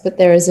 yes, but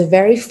there is a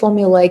very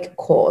formulaic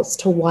cause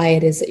to why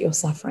it is that you're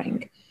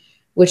suffering,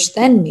 which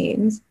then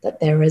means that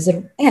there is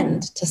an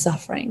end to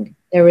suffering.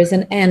 There is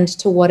an end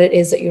to what it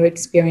is that you're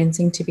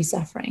experiencing to be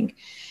suffering.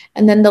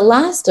 And then the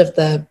last of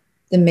the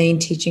main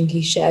teaching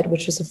he shared,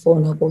 which was the Four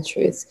Noble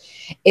Truths,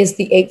 is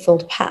the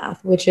Eightfold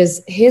Path, which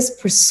is his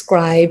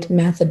prescribed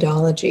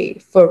methodology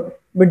for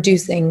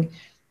reducing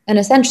and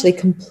essentially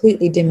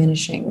completely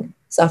diminishing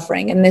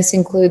suffering. And this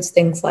includes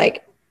things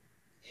like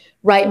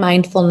right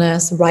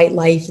mindfulness, right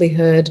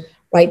livelihood,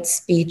 right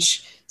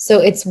speech. So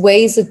it's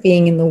ways of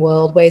being in the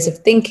world, ways of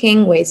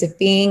thinking, ways of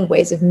being,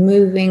 ways of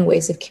moving,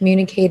 ways of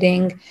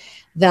communicating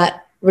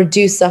that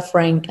reduce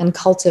suffering and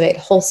cultivate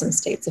wholesome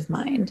states of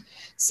mind.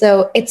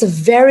 So it's a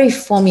very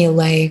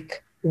formulaic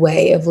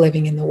way of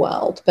living in the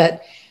world.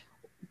 But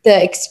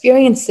the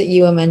experience that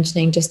you were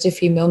mentioning just a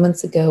few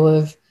moments ago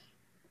of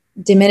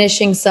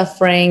diminishing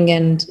suffering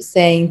and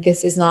saying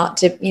this is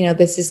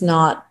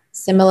not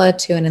similar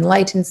to an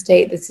enlightened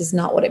state, this is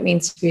not what it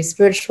means to be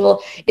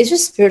spiritual, it's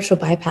just spiritual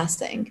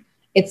bypassing.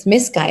 It's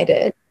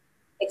misguided,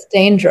 it's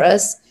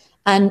dangerous,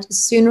 and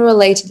sooner or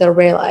later they'll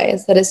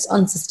realize that it's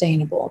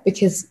unsustainable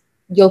because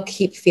you'll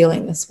keep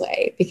feeling this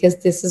way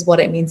because this is what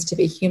it means to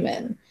be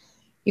human.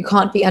 You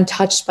can't be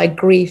untouched by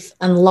grief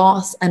and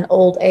loss and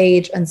old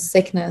age and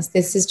sickness.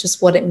 This is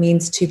just what it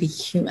means to be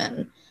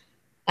human.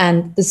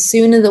 And the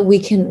sooner that we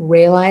can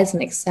realize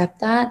and accept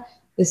that,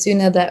 the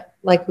sooner that,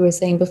 like we were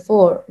saying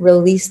before,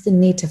 release the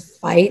need to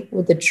fight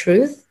with the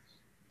truth,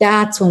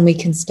 that's when we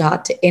can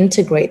start to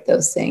integrate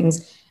those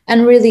things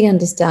and really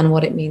understand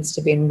what it means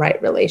to be in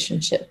right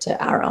relationship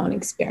to our own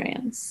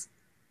experience.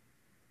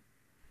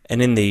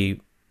 And in the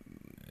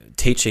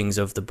teachings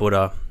of the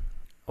Buddha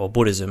or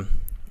Buddhism,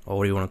 or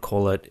what do you want to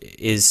call it,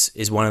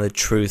 is one of the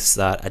truths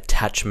that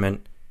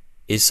attachment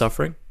is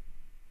suffering?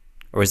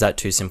 Or is that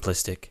too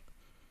simplistic?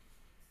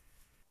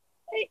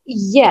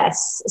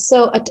 Yes.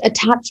 So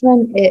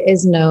attachment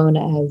is known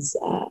as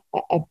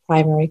a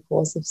primary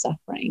cause of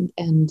suffering.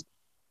 And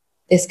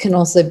this can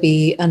also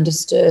be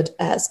understood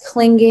as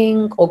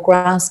clinging or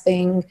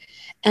grasping.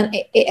 And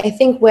I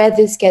think where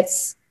this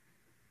gets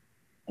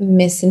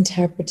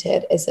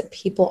misinterpreted is that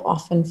people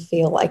often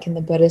feel like in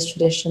the Buddhist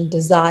tradition,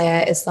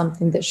 desire is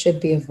something that should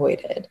be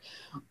avoided,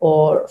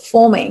 or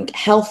forming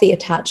healthy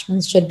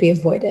attachments should be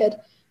avoided.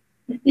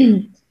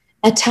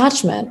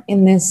 Attachment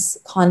in this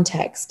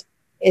context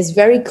is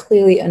very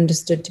clearly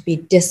understood to be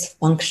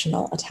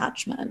dysfunctional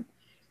attachment.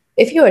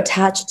 If you're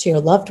attached to your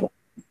loved one,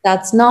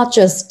 that's not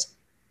just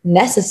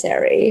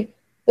necessary,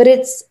 but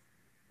it's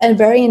a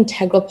very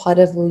integral part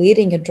of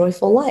leading a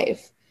joyful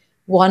life.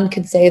 One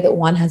could say that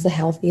one has a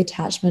healthy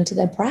attachment to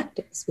their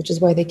practice, which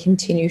is why they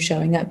continue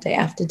showing up day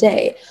after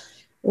day.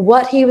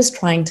 What he was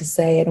trying to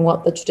say and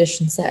what the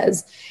tradition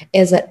says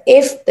is that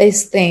if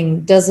this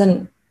thing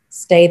doesn't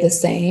stay the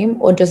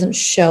same or doesn't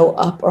show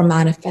up or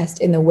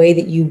manifest in the way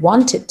that you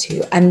want it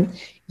to, and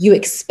you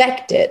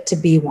expect it to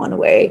be one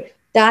way,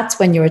 that's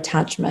when your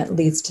attachment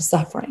leads to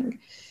suffering.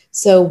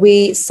 So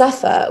we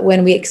suffer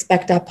when we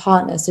expect our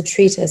partners to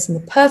treat us in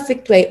the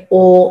perfect way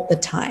all the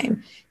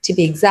time, to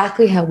be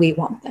exactly how we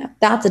want them.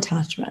 That's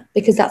attachment,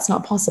 because that's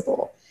not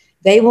possible.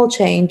 They will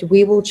change,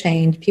 we will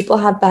change, people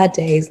have bad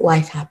days,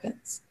 life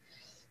happens.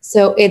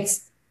 So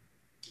it's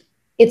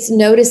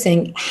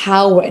noticing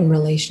how we're in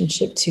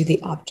relationship to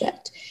the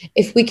object.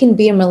 If we can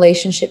be in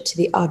relationship to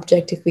the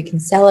object, if we can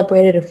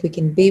celebrate it, if we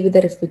can be with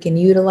it, if we can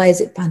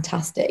utilize it,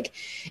 fantastic.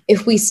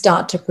 If we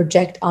start to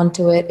project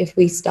onto it, if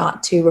we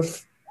start to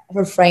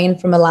refrain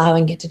from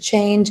allowing it to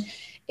change,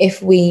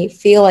 if we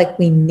feel like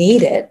we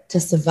need it to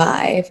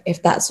survive,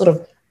 if that sort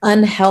of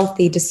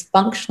unhealthy,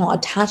 dysfunctional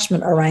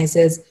attachment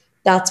arises,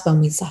 that's when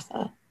we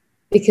suffer,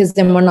 because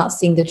then we're not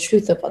seeing the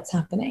truth of what's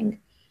happening.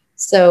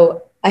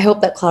 So I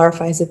hope that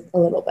clarifies it a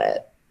little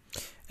bit.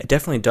 It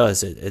definitely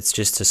does. It's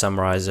just to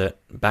summarize it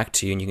back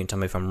to you, and you can tell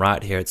me if I'm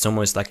right here. It's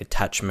almost like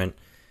attachment.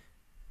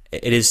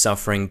 It is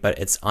suffering, but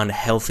it's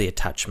unhealthy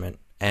attachment.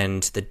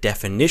 And the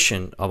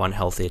definition of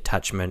unhealthy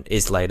attachment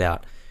is laid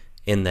out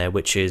in there,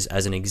 which is,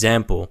 as an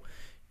example,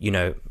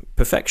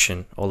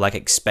 perfection, or like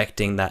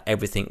expecting that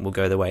everything will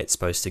go the way it's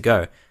supposed to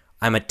go.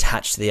 I'm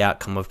attached to the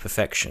outcome of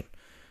perfection.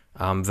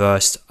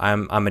 Versus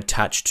I'm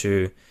attached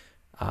to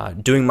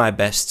doing my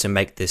best to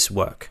make this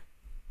work.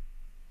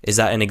 Is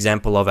that an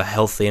example of a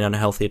healthy and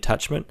unhealthy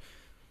attachment?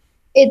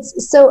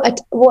 It's so,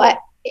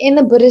 in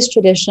the Buddhist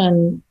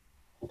tradition,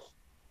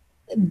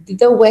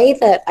 the way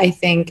that I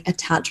think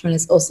attachment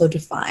is also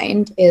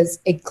defined is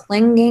a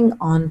clinging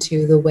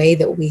onto the way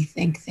that we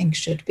think things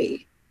should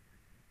be.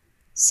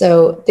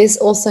 So this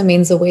also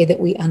means the way that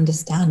we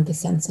understand the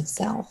sense of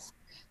self.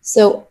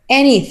 So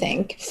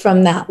anything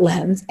from that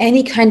lens,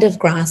 any kind of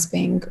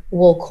grasping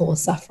will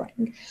cause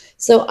suffering.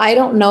 So I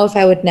don't know if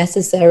I would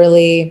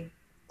necessarily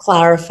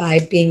clarify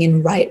being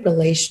in right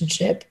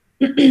relationship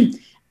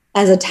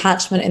as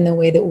attachment in the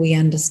way that we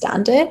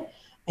understand it.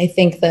 I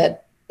think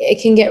that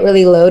it can get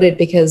really loaded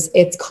because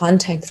its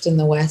context in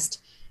the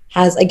West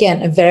has,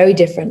 again, a very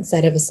different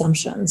set of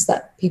assumptions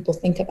that people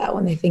think about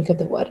when they think of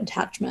the word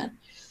attachment.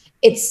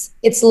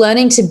 it's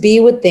learning to be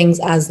with things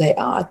as they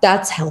are.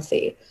 That's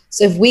healthy.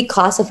 So if we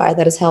classify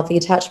that as healthy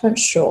attachment,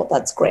 sure,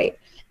 that's great.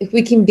 If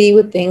we can be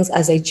with things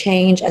as they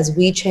change, as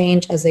we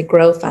change, as they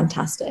grow,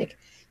 fantastic.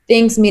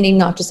 Things meaning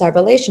not just our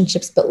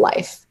relationships, but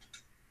life.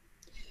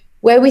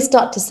 Where we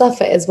start to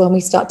suffer is when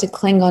we start to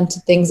cling on to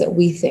things that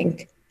we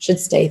think should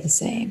stay the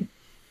same.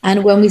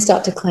 And when we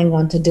start to cling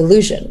on to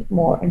delusion,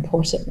 more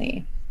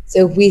importantly.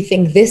 So if we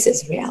think this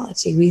is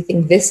reality, we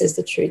think this is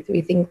the truth,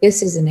 we think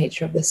this is the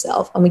nature of the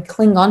self, and we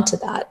cling on to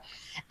that.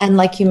 And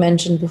like you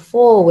mentioned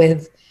before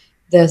with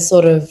the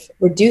sort of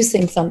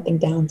reducing something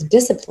down to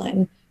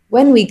discipline,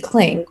 when we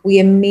cling, we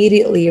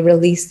immediately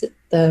release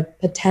the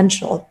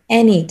potential of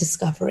any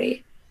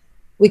discovery.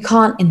 We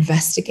can't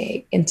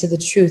investigate into the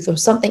truth or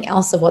something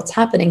else of what's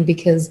happening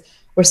because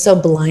we're so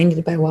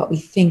blinded by what we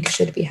think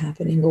should be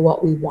happening or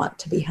what we want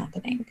to be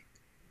happening.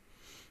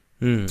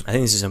 I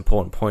think this is an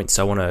important point.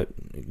 So I want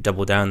to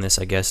double down on this,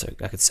 I guess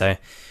I could say.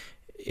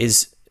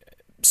 Is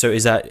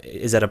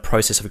that a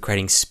process of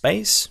creating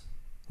space?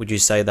 Would you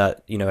say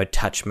that,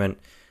 attachment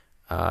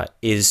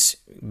is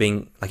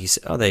being, like you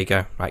said, oh, there you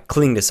go, right?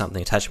 Clinging to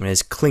something. Attachment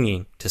is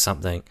clinging to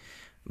something.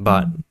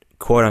 But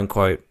quote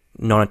unquote,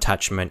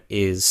 non-attachment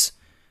is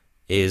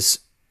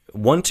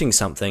wanting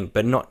something,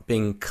 but not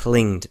being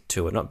clinged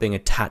to it, not being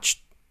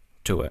attached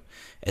to it.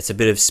 It's a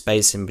bit of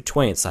space in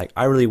between. It's like,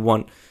 I really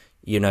want,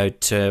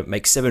 to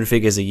make 7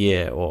 figures a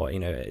year, or,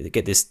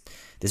 get this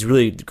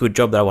really good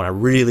job that I want. I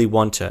really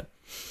want it.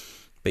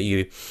 But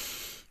you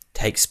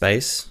take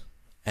space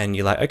and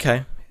you're like,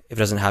 okay, if it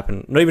doesn't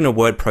happen, not even a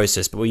word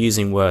process, but we're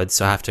using words,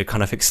 so I have to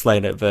kind of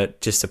explain it, but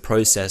just a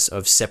process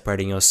of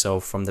separating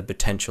yourself from the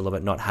potential of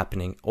it not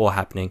happening or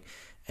happening,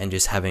 and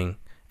just having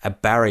a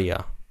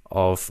barrier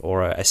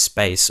or a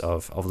space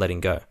of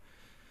letting go.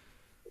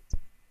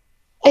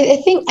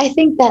 I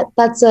think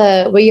that's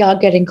we are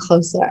getting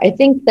closer. I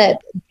think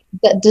that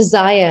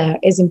desire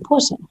is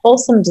important.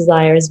 Wholesome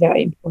desire is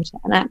very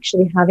important. And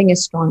actually having a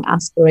strong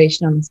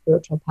aspiration on the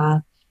spiritual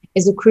path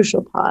is a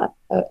crucial part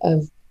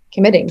of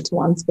committing to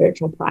one's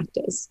spiritual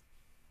practice.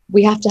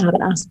 We have to have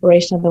an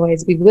aspiration,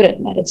 otherwise we wouldn't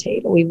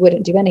meditate or we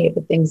wouldn't do any of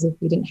the things if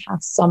we didn't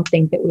have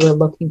something that we were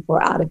looking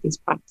for out of these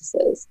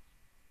practices.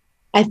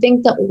 I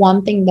think that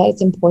one thing that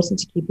is important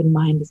to keep in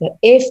mind is that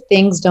if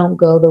things don't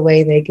go the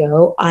way they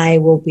go, I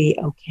will be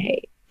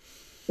okay.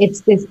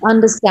 It's this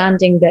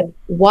understanding that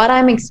what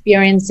I'm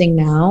experiencing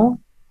now,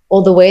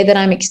 or the way that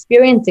I'm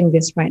experiencing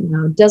this right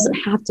now, doesn't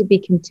have to be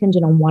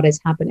contingent on what is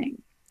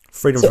happening.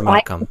 Freedom from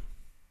outcome.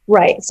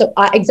 Right. So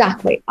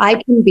exactly. I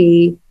can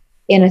be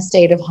in a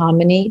state of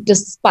harmony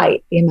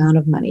despite the amount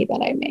of money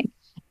that I make.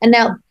 And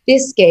now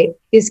this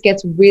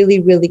gets really,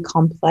 really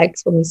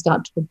complex when we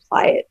start to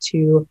apply it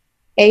to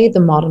A, the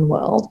modern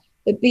world,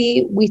 but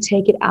B, we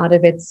take it out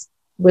of its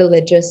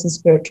religious and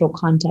spiritual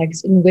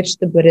context in which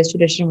the Buddhist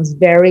tradition was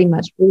very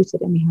much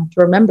rooted. And we have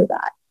to remember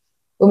that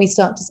when we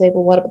start to say,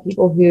 well, what about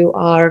people who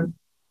are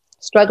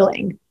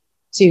struggling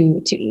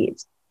to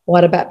eat?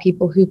 What about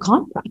people who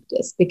can't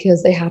practice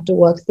because they have to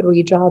work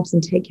 3 jobs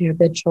and take care of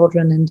their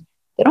children and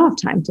they don't have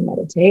time to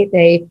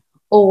meditate?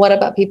 Or what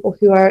about people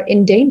who are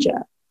in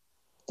danger?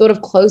 Sort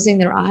of closing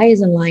their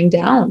eyes and lying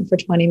down for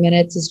 20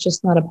 minutes is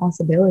just not a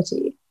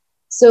possibility.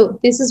 So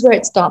this is where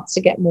it starts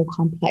to get more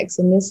complex.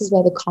 And this is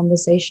where the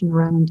conversation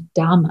around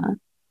Dharma,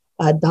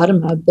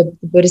 the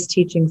Buddhist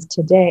teachings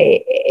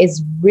today,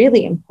 is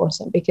really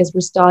important, because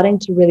we're starting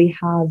to really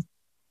have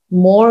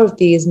more of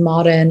these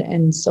modern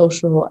and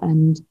social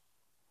and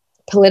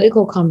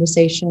political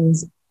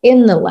conversations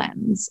in the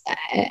lens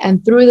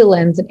and through the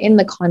lens and in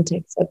the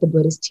context of the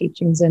Buddhist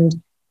teachings.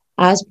 And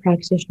as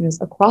practitioners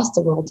across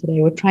the world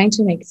today, we're trying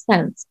to make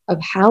sense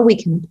of how we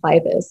can apply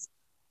this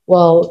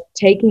while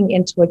taking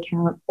into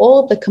account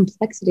all the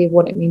complexity of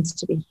what it means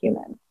to be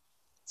human.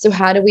 So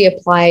how do we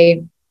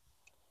apply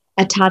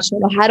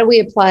attachment, or how do we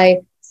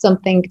apply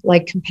something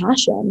like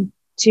compassion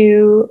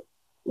to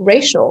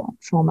racial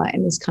trauma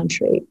in this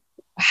country?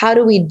 How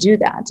do we do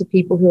that to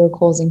people who are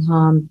causing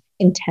harm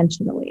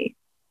intentionally?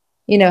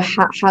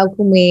 How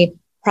can we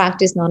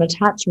practice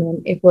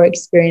non-attachment if we're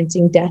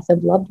experiencing death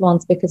of loved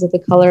ones because of the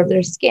color of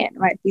their skin,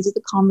 right? These are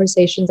the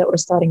conversations that we're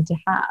starting to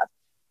have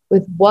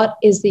with what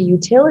is the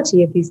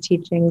utility of these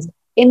teachings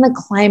in the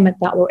climate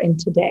that we're in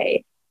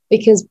today,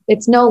 because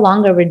it's no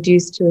longer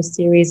reduced to a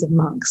series of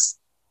monks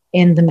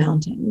in the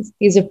mountains.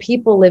 These are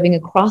people living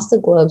across the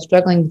globe,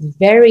 struggling with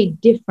very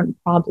different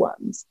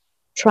problems,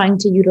 trying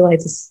to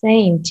utilize the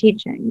same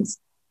teachings.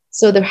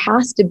 So there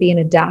has to be an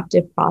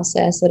adaptive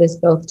process that is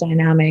both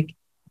dynamic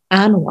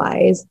and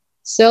wise,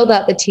 so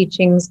that the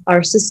teachings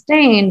are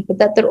sustained, but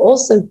that they're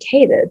also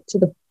catered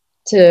to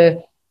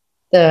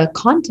the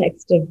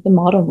context of the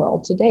modern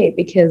world today,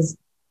 because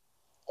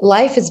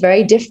life is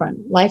very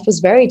different. Life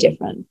was very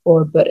different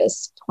for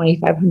Buddhists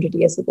 2,500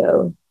 years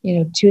ago,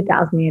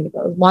 2,000 years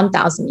ago,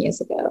 1,000 years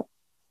ago.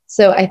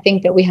 So I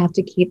think that we have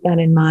to keep that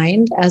in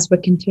mind as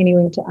we're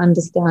continuing to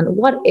understand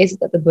what is it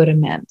that the Buddha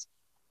meant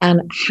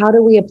and how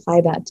do we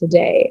apply that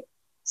today.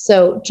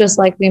 So just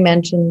like we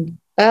mentioned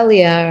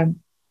earlier,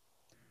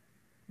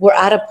 we're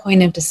at a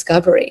point of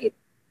discovery.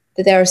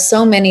 that there are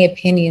so many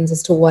opinions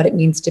as to what it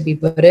means to be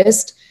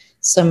Buddhist.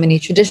 So many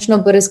traditional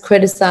Buddhists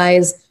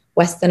criticize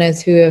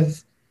Westerners who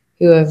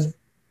have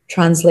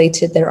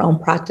translated their own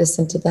practice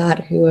into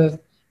that, who have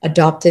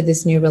adopted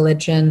this new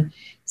religion.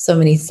 So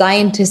many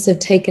scientists have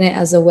taken it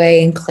as a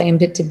way and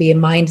claimed it to be a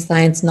mind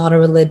science, not a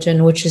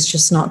religion, which is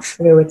just not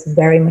true. It's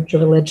very much a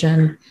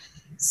religion.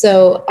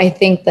 So I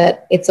think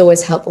that it's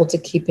always helpful to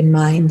keep in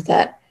mind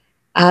that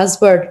as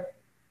we're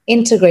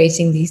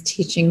integrating these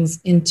teachings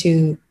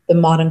into the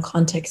modern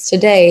context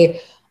today,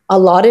 a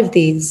lot of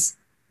these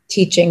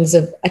teachings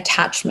of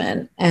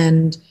attachment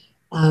and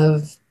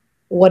of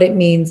what it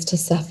means to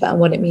suffer and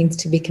what it means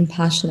to be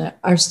compassionate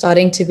are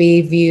starting to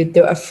be viewed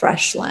through a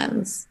fresh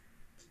lens.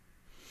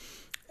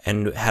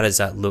 And how does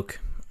that look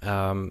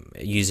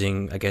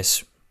using, I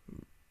guess,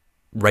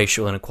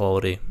 racial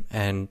inequality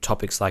and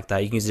topics like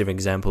that? You can use a different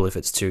example if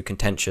it's too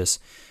contentious.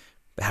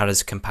 But how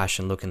does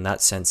compassion look in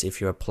that sense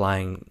if you're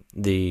applying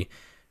the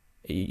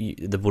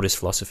Buddhist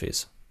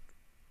philosophies?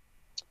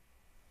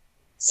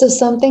 So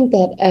something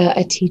that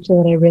a teacher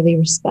that I really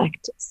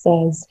respect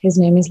says, his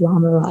name is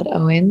Lama Rod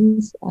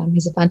Owens.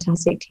 He's a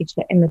fantastic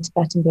teacher in the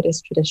Tibetan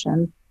Buddhist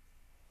tradition,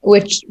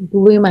 which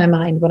blew my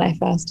mind when I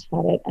first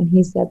heard it. And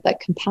he said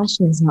that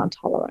compassion is not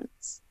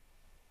tolerance.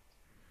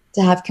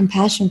 To have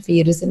compassion for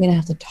you doesn't mean I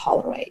have to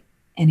tolerate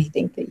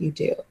anything that you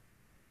do.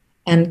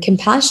 And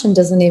compassion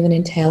doesn't even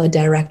entail a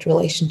direct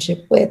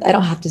relationship with, I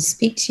don't have to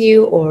speak to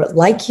you or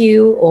like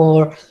you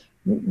or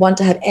want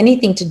to have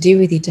anything to do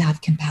with you to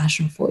have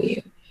compassion for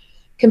you.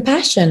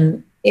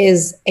 Compassion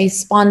is a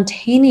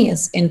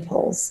spontaneous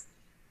impulse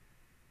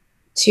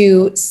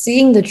to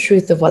seeing the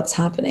truth of what's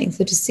happening.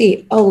 So to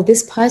see, oh,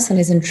 this person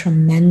is in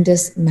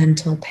tremendous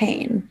mental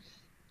pain.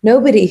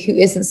 Nobody who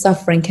isn't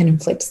suffering can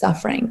inflict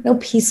suffering. No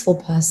peaceful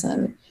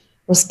person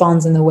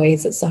responds in the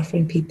ways that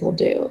suffering people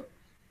do.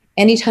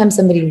 Anytime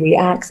somebody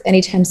reacts,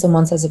 anytime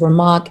someone says a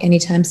remark,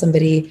 anytime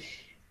somebody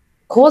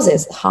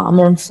causes harm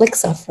or inflicts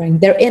suffering,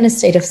 they're in a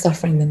state of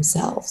suffering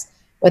themselves,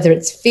 whether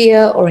it's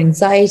fear or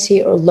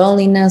anxiety or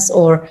loneliness,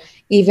 or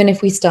even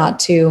if we start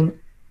to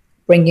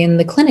bring in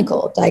the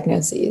clinical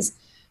diagnoses,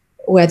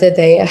 whether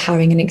they are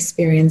having an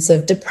experience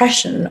of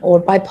depression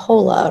or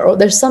bipolar, or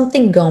there's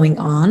something going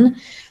on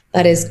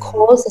that has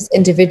caused this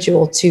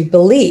individual to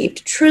believe,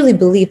 to truly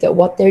believe that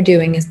what they're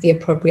doing is the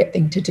appropriate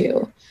thing to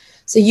do.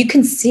 So you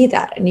can see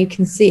that and you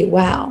can see,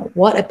 wow,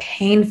 what a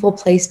painful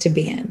place to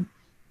be in,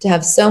 to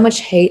have so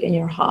much hate in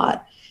your heart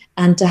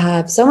and to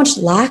have so much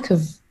lack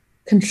of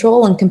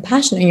control and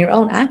compassion in your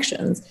own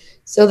actions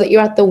so that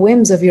you're at the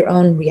whims of your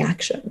own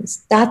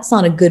reactions. That's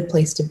not a good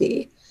place to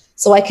be.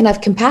 So I can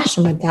have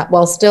compassion with that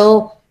while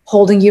still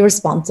holding you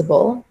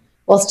responsible,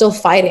 while still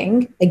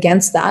fighting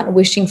against that,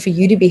 wishing for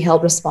you to be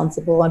held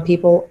responsible and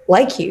people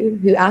like you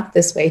who act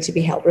this way to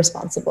be held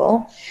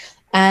responsible,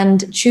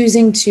 and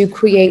choosing to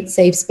create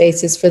safe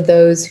spaces for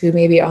those who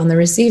maybe are on the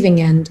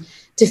receiving end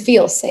to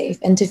feel safe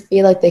and to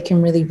feel like they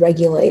can really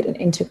regulate and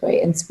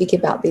integrate and speak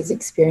about these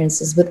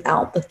experiences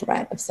without the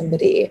threat of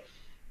somebody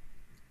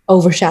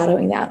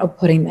overshadowing that or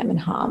putting them in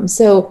harm.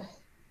 So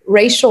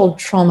racial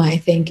trauma, I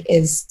think,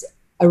 is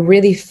a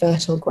really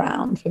fertile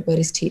ground for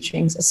Buddhist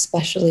teachings,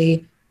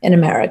 especially in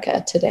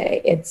America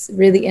today. It's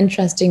really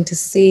interesting to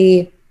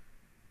see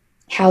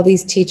how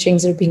these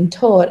teachings are being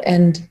taught.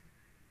 And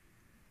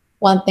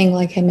one thing,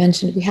 like I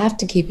mentioned, we have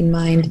to keep in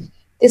mind,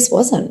 this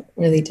wasn't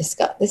really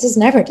discussed. This is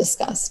never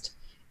discussed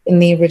in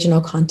the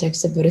original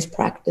context of Buddhist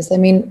practice. I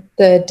mean,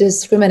 the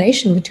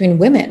discrimination between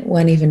women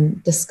weren't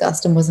even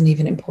discussed and wasn't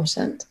even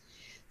important.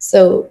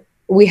 So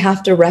we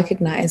have to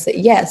recognize that,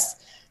 yes,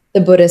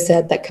 the Buddha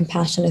said that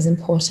compassion is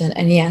important.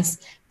 And yes,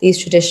 these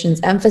traditions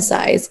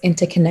emphasize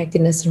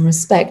interconnectedness and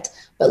respect.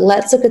 But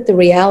let's look at the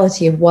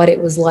reality of what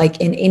it was like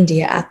in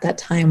India at that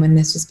time when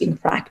this was being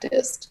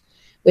practiced,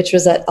 which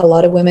was that a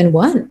lot of women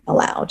weren't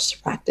allowed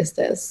to practice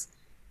this.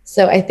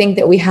 So I think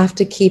that we have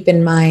to keep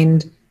in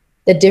mind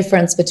the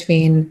difference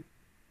between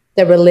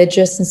the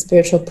religious and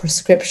spiritual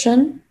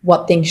prescription,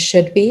 what things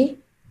should be,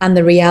 and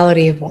the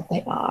reality of what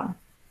they are.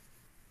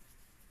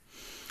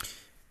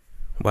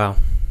 Wow,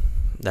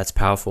 that's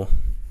powerful.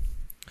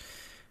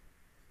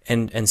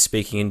 And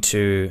speaking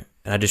into,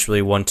 and I just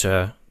really want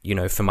to,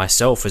 for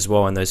myself as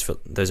well, and those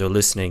who are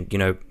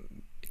listening,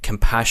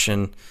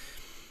 compassion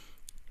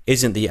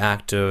isn't the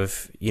act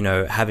of,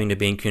 having to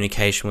be in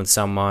communication with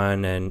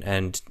someone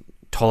and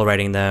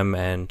tolerating them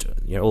and,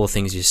 all the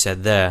things you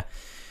said there.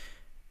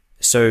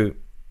 So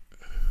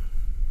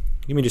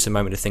give me just a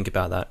moment to think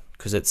about that,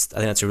 because I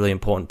think that's a really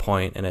important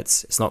point, and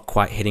it's not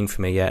quite hitting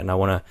for me yet, and I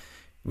want to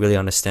really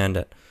understand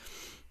it.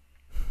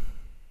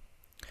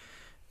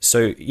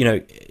 So,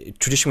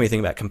 traditionally when you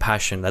think about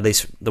compassion, at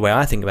least the way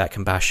I think about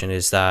compassion,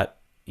 is that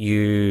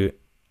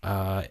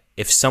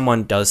if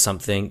someone does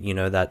something,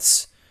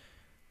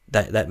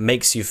 that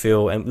makes you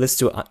feel, and let's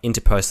do it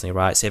interpersonally,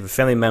 right? So you have a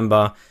family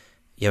member,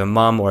 you have a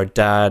mom or a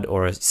dad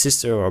or a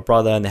sister or a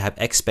brother, and they have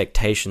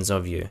expectations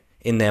of you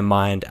in their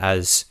mind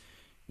as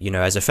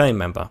a family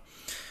member.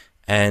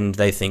 And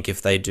they think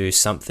if they do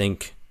something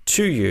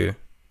to you,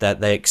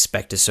 that they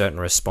expect a certain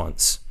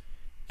response.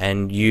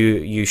 and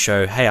you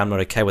show, hey, I'm not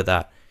okay with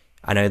that.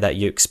 I know that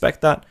you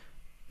expect that,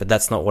 but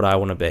that's not what I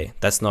want to be.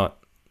 That's not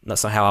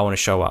how I want to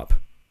show up,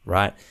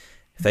 right?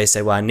 If they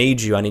say, well, I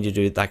need you to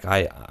do, like,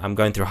 I'm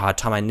going through a hard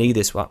time, I need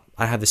this, well,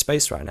 I don't have the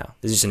space right now.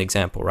 This is just an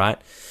example, right?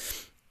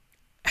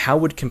 How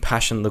would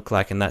compassion look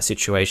like in that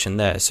situation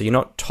there? So you're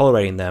not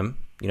tolerating them,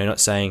 not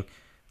saying,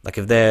 like,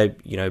 if they're,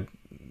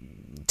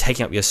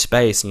 taking up your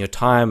space and your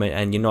time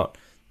and you're not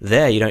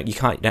there, you don't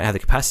have the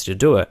capacity to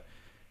do it.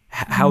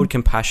 How would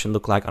compassion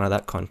look like under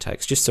that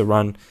context? Just to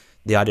run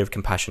the idea of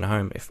compassion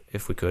home,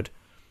 if we could.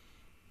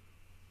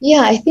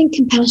 Yeah, I think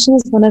compassion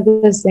is one of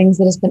those things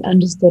that has been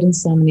understood in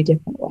so many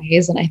different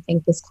ways. And I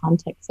think this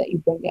context that you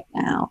bring up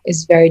now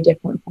is very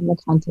different from the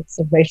context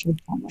of racial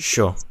trauma.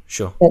 Sure.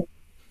 But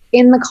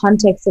in the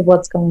context of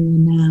what's going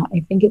on now,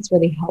 I think it's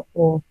really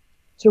helpful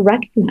to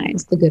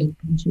recognize the good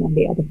intention of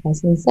the other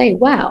person and say,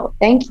 wow,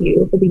 thank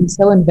you for being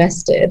so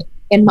invested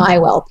in my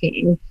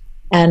well-being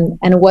and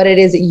what it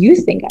is that you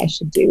think I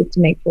should do to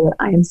make sure that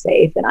I am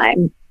safe and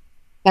I'm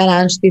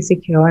financially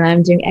secure and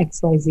I'm doing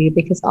X, Y, Z.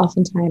 Because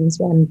oftentimes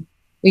when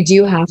we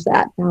do have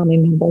that family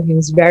member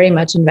who's very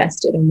much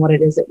invested in what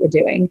it is that we're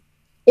doing,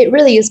 it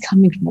really is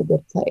coming from a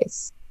good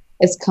place.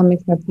 It's coming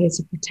from a place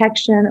of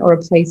protection or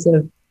a place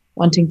of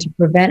wanting to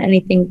prevent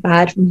anything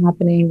bad from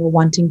happening or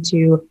wanting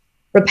to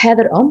repair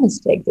their own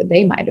mistakes that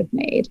they might have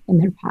made in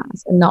their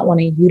past and not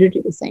wanting you to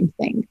do the same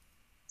thing.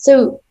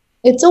 So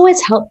it's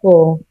always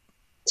helpful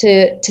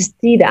to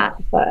see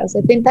that first.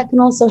 I think that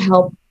can also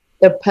help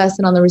the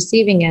person on the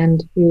receiving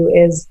end who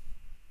is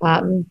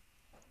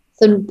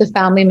the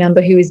family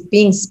member who is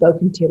being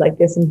spoken to like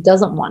this and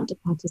doesn't want to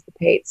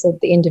participate, so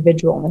the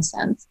individual in a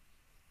sense,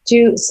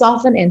 to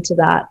soften into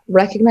that,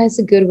 recognize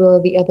the goodwill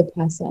of the other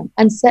person,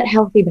 and set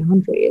healthy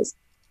boundaries.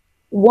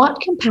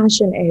 What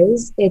compassion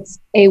is, it's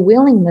a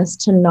willingness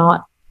to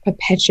not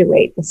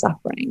perpetuate the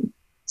suffering.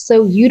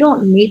 So you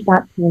don't meet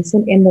that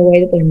person in the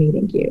way that they're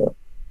meeting you.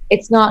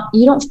 It's not,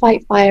 you don't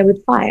fight fire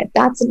with fire.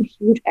 That's a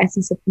huge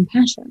essence of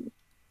compassion.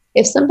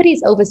 If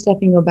somebody's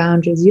overstepping your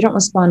boundaries, you don't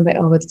respond by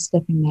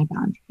overstepping their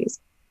boundaries.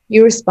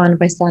 You respond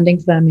by standing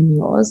firm in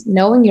yours,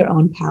 knowing your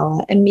own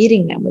power and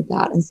meeting them with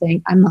that and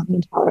saying, I'm not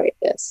going to tolerate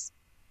this.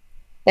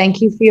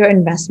 Thank you for your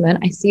investment.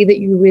 I see that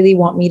you really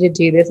want me to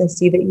do this. I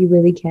see that you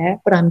really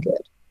care, but I'm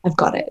good. I've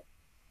got it.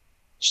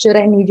 Should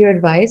I need your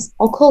advice?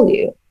 I'll call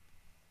you.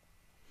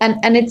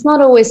 And it's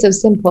not always so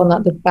simple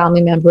that the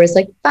family member is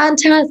like,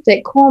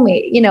 fantastic, call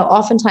me.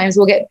 Oftentimes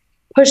we'll get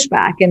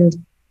pushback and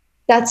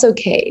that's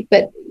okay.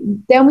 But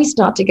then we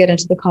start to get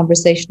into the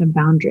conversation of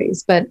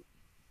boundaries. But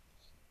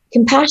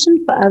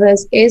compassion for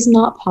others is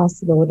not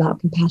possible without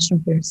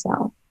compassion for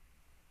yourself.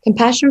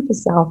 Compassion for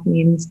self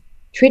means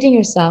treating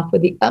yourself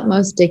with the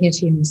utmost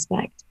dignity and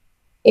respect.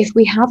 If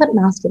we haven't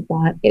mastered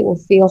that, it will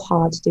feel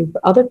hard to do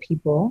for other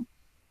people,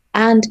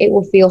 and it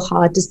will feel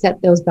hard to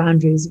set those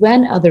boundaries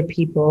when other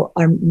people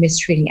are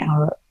mistreating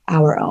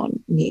our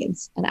own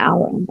needs and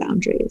our own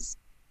boundaries.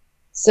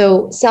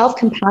 So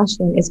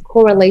self-compassion is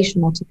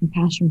correlational to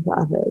compassion for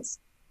others.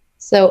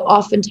 So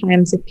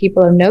oftentimes if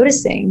people are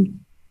noticing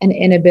an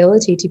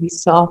inability to be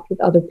soft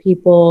with other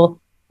people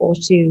or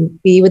to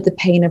be with the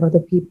pain of other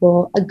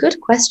people, a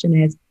good question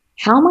is,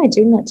 how am I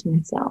doing that to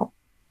myself?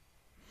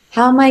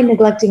 How am I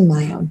neglecting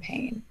my own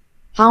pain?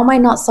 How am I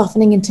not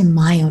softening into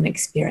my own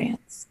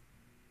experience?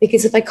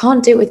 Because if I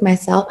can't do it with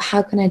myself,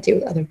 how can I do it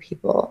with other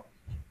people?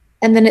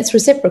 And then it's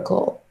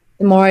reciprocal.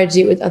 The more I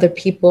do it with other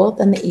people,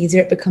 then the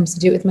easier it becomes to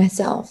do it with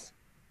myself.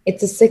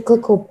 It's a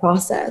cyclical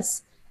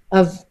process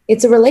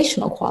it's a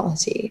relational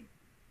quality.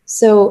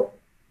 So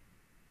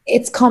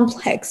it's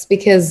complex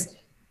because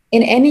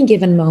in any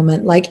given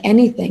moment, like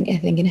anything, I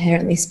think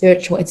inherently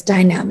spiritual, it's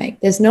dynamic.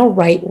 There's no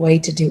right way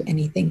to do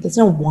anything. There's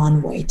no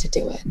one way to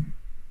do it.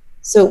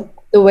 So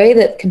the way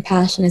that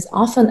compassion is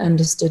often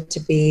understood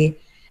to be,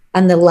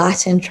 and the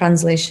Latin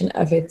translation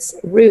of its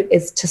root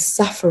is to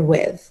suffer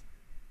with.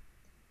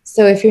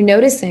 So if you're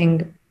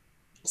noticing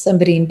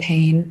somebody in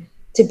pain,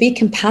 to be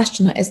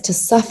compassionate is to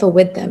suffer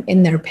with them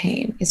in their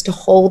pain, is to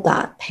hold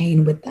that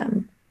pain with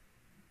them.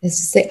 Is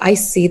to say, I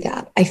see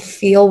that, I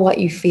feel what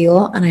you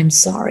feel, and I'm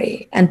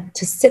sorry. And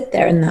to sit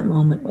there in that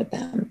moment with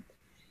them.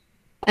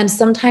 And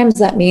sometimes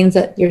that means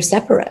that you're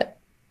separate.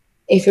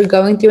 If you're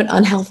going through an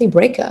unhealthy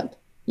breakup,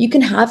 you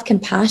can have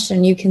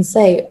compassion. You can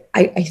say,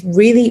 I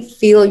really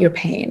feel your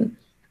pain.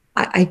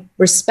 I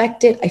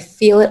respect it. I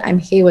feel it. I'm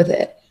here with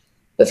it.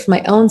 But for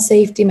my own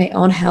safety, my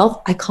own health,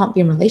 I can't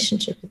be in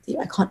relationship with you.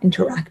 I can't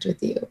interact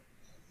with you.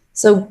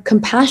 So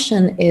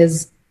compassion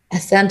is a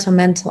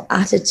sentimental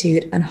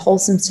attitude and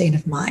wholesome state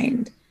of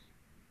mind.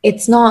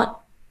 It's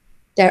not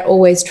they're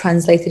always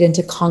translated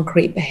into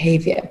concrete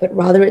behavior, but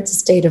rather it's a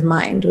state of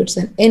mind which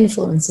then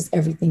influences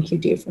everything you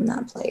do from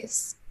that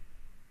place.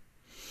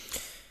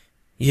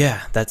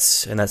 Yeah,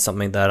 that's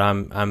something that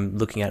I'm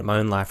looking at in my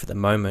own life at the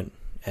moment,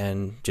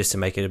 and just to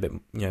make it a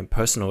bit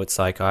personal, it's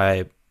like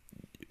I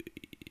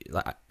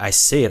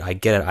see it, I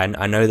get it,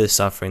 I know the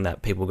suffering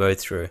that people go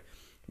through,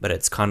 but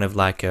it's kind of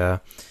like there's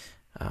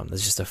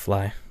just a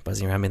fly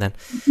buzzing around me then.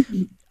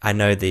 I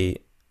know the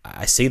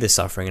I see the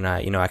suffering, and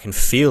I can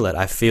feel it.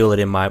 I feel it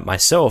in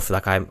myself.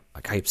 Like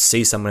I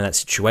see someone in that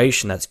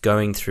situation that's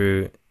going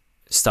through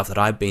stuff that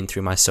I've been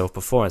through myself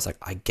before. It's like,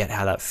 I get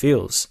how that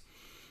feels.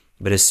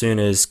 But as soon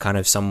as kind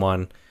of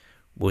someone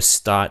will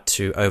start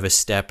to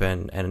overstep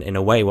and in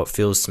a way what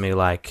feels to me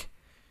like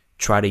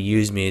try to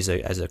use me as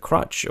a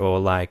crutch, or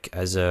like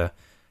as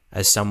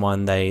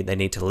someone they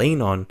need to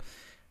lean on,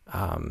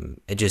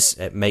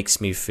 it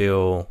makes me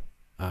feel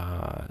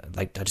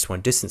like I just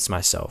want to distance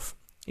myself.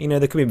 There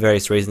could be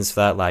various reasons for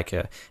that, like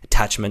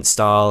attachment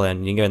style,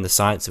 and you can go in the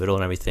science of it all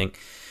and everything.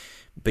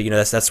 But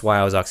that's why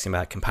I was asking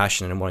about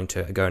compassion and wanting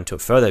to go into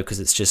it further, because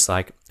it's just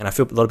like, and I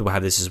feel a lot of people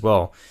have this as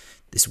well.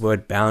 This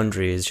word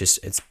boundary is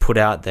just, it's put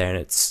out there,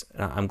 and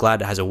I'm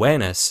glad it has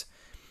awareness,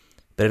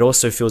 but it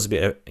also feels a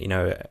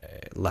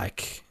bit,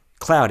 like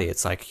cloudy.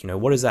 It's like,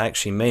 what does that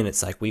actually mean?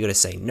 It's like, we got to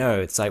say no.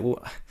 It's like,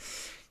 well,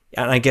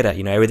 and I get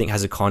it, everything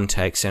has a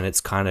context and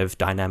it's kind of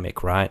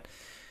dynamic, right?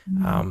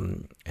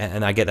 Mm.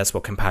 And I get that's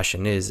what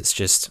compassion is. It's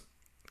just,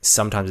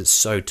 sometimes it's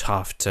so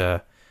tough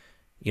to,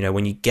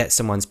 when you get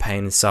someone's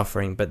pain and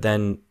suffering, but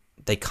then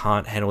they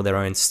can't handle their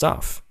own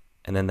stuff,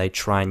 and then they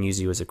try and use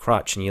you as a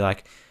crutch, and you're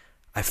like,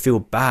 I feel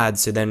bad.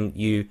 So then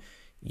you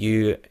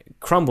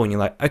crumble, and you're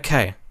like,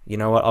 okay, you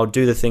know what? I'll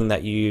do the thing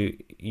that you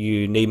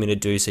need me to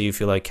do so you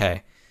feel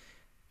okay.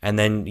 And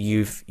then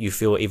you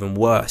feel even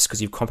worse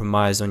because you've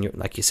compromised on your,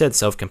 like you said,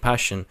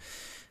 self-compassion.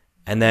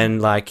 And then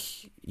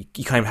like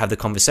you can't even have the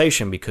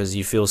conversation because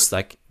you feel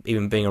like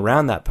even being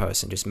around that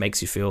person just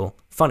makes you feel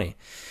funny,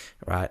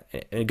 right?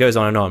 It goes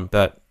on and on.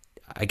 But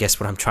I guess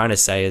what I'm trying to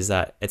say is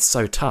that it's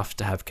so tough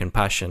to have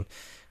compassion.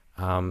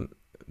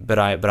 But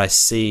I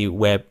see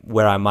where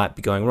I might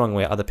be going wrong,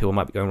 where other people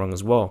might be going wrong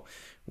as well,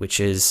 which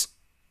is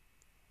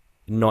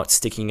not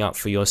sticking up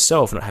for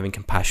yourself, not having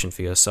compassion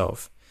for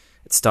yourself.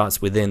 It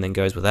starts within, then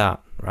goes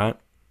without, right?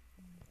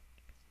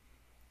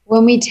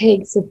 When we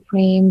take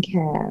supreme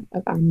care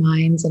of our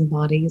minds and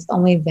bodies,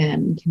 only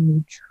then can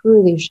we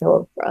truly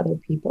show up for other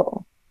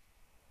people.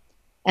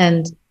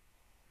 And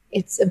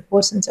it's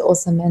important to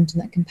also mention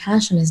that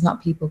compassion is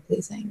not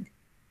people-pleasing,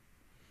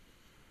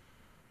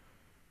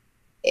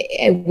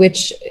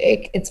 which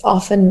it's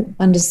often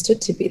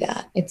understood to be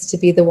that. It's to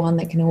be the one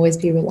that can always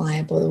be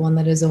reliable, the one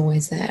that is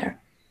always there.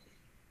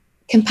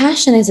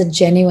 Compassion is a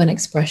genuine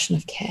expression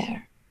of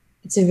care.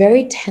 It's a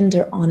very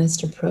tender,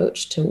 honest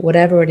approach to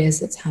whatever it is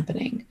that's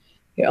happening.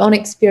 Your own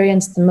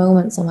experience, the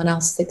moment, someone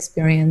else's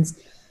experience.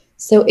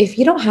 So if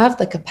you don't have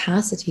the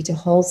capacity to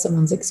hold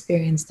someone's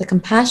experience, the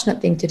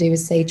compassionate thing to do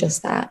is say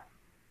just that.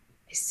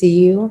 I see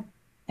you.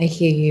 I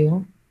hear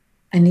you.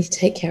 I need to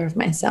take care of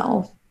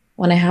myself.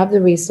 When I have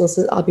the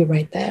resources, I'll be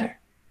right there.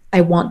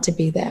 I want to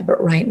be there,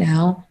 but right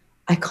now,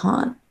 I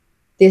can't.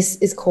 This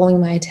is calling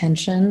my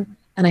attention,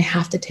 and I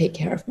have to take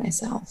care of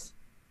myself.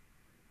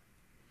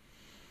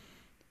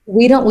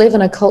 We don't live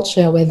in a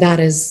culture where that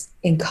is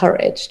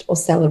encouraged or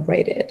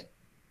celebrated.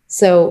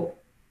 So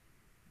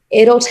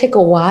it'll take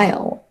a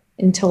while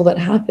until that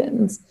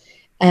happens.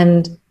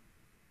 And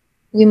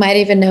we might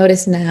even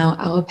notice now,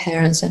 our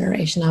parents'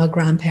 generation, our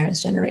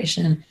grandparents'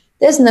 generation,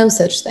 there's no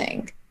such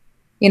thing.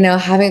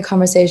 Having a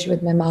conversation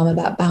with my mom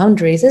about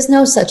boundaries, there's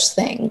no such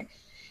thing.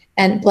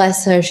 And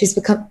bless her, she's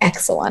become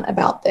excellent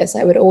about this.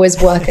 I would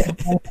always work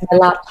at home on my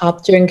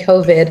laptop during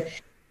COVID,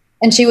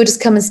 and she would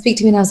just come and speak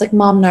to me, and I was like,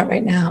 Mom, not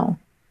right now.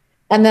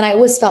 And then I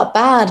always felt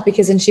bad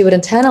because then she would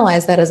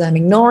internalize that as I'm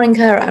ignoring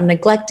her, I'm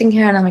neglecting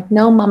her. And I'm like,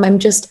 no, Mom,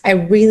 I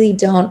really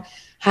don't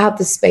have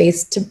the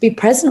space to be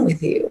present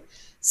with you.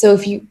 So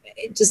if you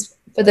just,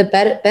 for the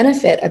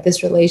benefit of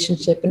this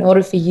relationship, in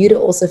order for you to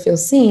also feel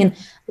seen,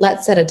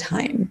 let's set a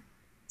time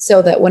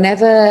so that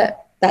whenever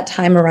that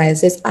time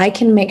arises, I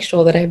can make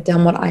sure that I've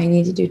done what I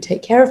need to do to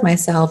take care of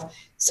myself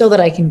so that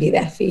I can be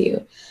there for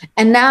you.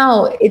 And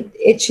now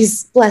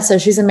she's, bless her,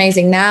 she's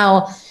amazing.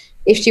 Now,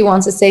 if she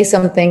wants to say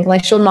something,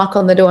 like she'll knock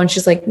on the door and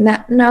she's like,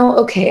 no,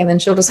 okay. And then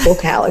she'll just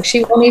walk out. Like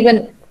she won't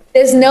even,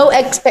 there's no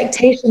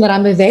expectation that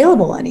I'm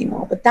available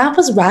anymore. But that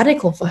was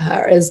radical for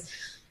her as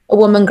a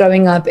woman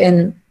growing up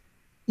in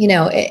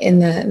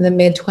the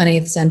mid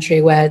 20th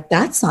century, where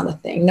that's not a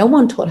thing. No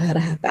one taught her to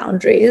have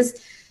boundaries.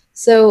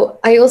 So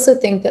I also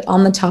think that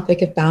on the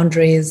topic of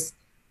boundaries,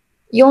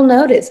 you'll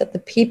notice that the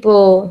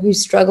people who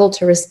struggle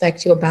to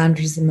respect your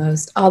boundaries the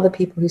most are the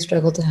people who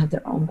struggle to have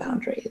their own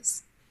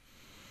boundaries.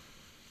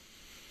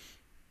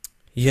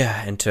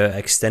 Yeah, and to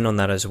extend on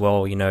that as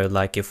well,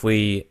 like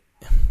it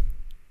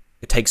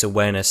takes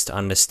awareness to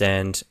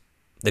understand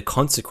the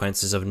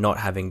consequences of not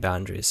having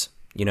boundaries,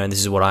 and this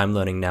is what I'm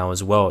learning now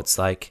as well. It's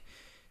like,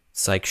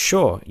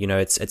 sure,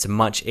 it's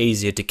much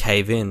easier to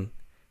cave in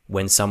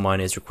when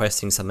someone is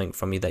requesting something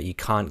from you that you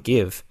can't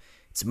give.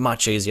 It's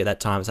much easier at that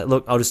time. It's like,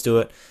 look, I'll just do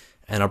it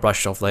and I'll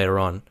brush it off later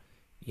on,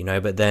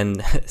 but then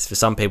for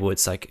some people,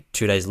 it's like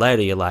 2 days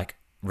later, you're like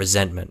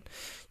resentment.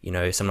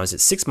 Sometimes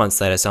it's 6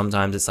 months later,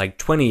 sometimes it's like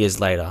 20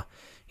 years later.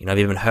 I've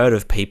even heard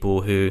of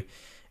people who,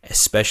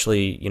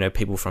 especially,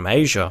 people from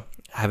Asia,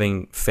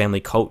 having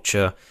family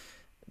culture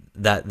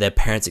that their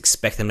parents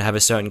expect them to have a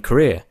certain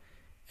career.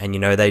 And,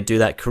 they do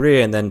that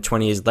career, and then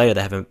 20 years later,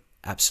 they haven't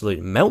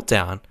absolute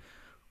meltdown,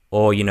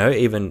 or, you know,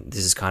 even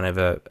this is kind of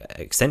a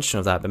extension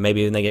of that, but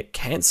maybe even they get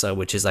cancer,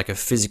 which is like a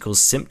physical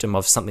symptom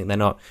of something they're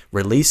not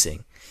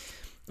releasing.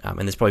 And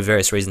there's probably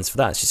various reasons for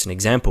that. It's just an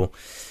example.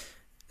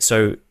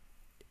 So,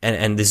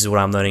 and this is what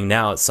I'm learning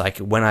now. It's like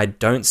when I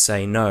don't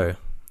say no,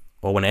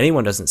 or when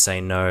anyone doesn't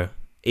say no,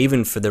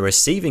 even for the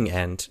receiving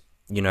end,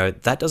 you know,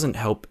 that doesn't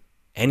help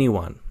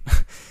anyone.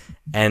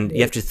 And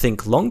you have to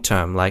think long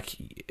term, like,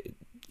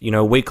 you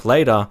know, a week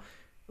later,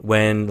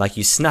 when like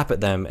you snap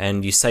at them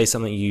and you say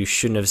something you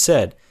shouldn't have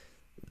said,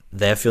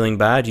 they're feeling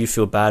bad, you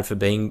feel bad for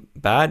being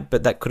bad,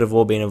 but that could have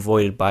all been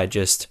avoided by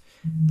just,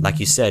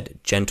 like you said,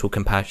 gentle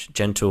compassion,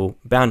 gentle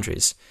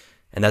boundaries.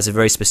 And that's a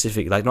very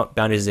specific, like, not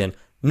boundaries in,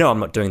 no, I'm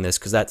not doing this,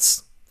 because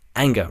that's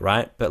anger,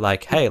 right? But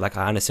like, hey, like,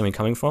 I understand where you're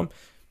coming from,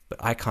 but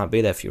I can't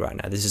be there for you right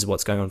now. This is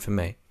what's going on for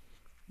me.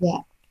 Yeah,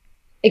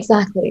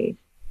 exactly.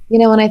 You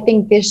know, and I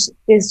think this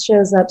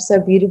shows up so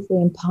beautifully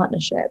in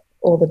partnership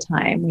all the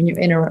time when you're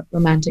in a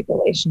romantic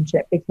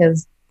relationship,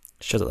 because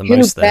It shows up the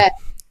most there.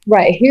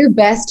 Right, who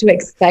best to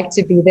expect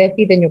to be there for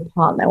you than your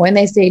partner? When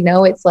they say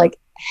no, it's like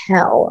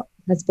hell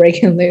has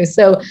breaking loose.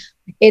 So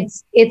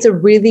it's a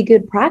really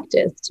good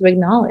practice to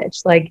acknowledge,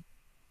 like,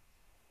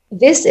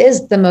 this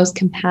is the most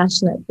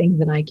compassionate thing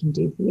that I can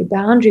do for you.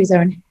 Boundaries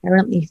are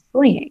inherently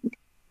freeing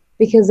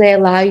because they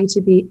allow you to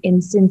be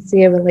in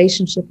sincere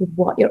relationship with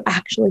what your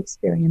actual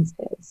experience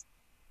is.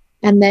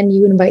 And then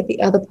you invite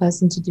the other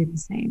person to do the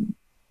same.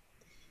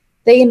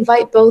 They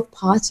invite both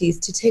parties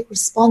to take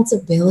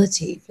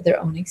responsibility for their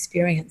own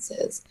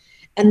experiences.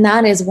 And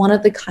that is one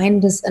of the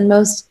kindest and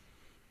most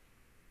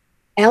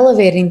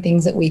elevating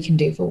things that we can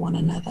do for one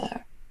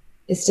another,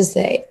 is to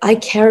say, I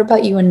care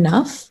about you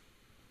enough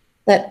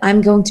that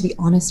I'm going to be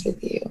honest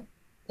with you,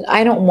 that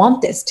I don't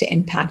want this to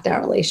impact our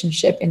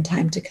relationship in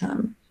time to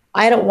come.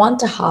 I don't want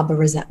to harbor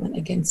resentment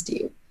against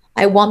you.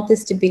 I want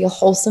this to be a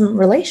wholesome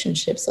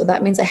relationship. So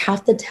that means I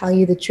have to tell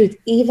you the truth,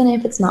 even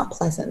if it's not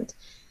pleasant.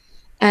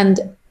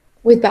 And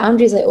with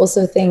boundaries, I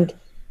also think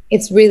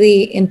it's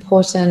really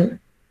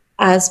important,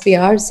 as we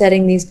are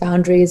setting these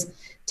boundaries,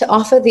 to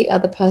offer the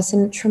other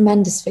person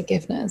tremendous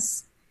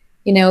forgiveness,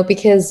 you know,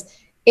 because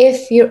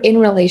if you're in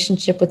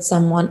relationship with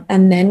someone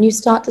and then you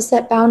start to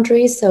set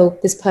boundaries, so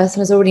this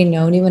person has already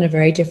known you in a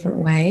very different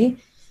way,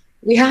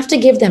 we have to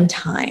give them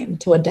time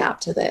to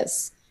adapt to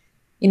this.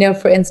 You know,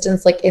 for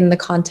instance, like in the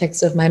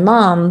context of my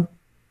mom,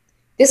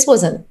 this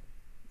wasn't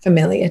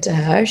familiar to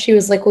her. She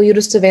was like, well, you're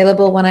just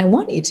available when I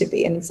want you to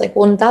be. And it's like,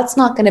 well, that's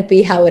not going to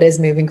be how it is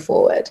moving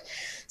forward.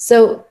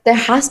 So there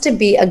has to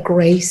be a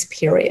grace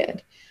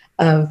period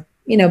of,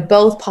 you know,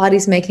 both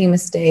parties making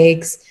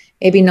mistakes,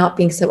 maybe not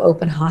being so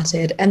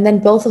open-hearted, and then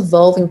both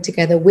evolving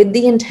together with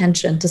the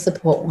intention to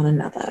support one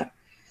another.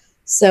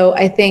 So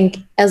I think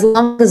as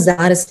long as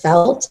that is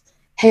felt,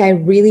 hey, I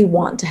really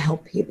want to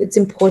help you. It's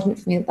important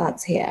for me that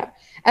that's here.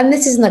 And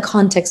this is in the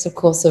context, of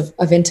course,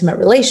 of intimate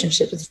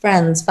relationships with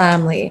friends,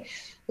 family,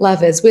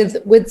 lovers.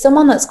 With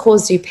someone that's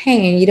caused you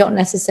pain, you don't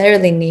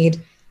necessarily need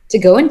to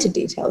go into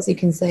details. You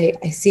can say,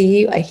 I see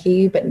you, I hear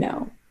you, but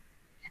no.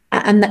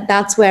 And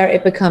that's where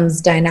it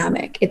becomes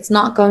dynamic. It's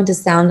not going to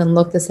sound and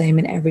look the same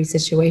in every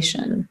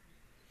situation.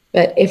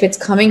 But if it's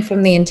coming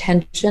from the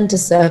intention to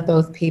serve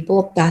both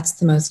people, that's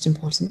the most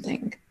important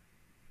thing.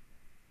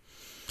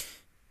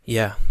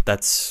 Yeah,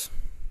 that's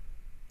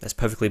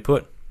perfectly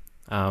put.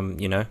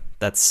 You know,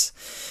 that's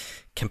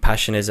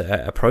compassion is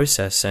a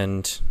process,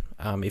 and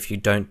if you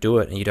don't do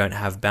it and you don't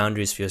have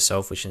boundaries for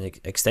yourself, which is an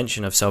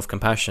extension of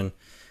self-compassion,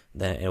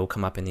 then it will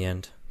come up in the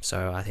end.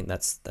 So I think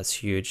that's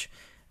huge.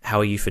 How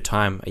are you for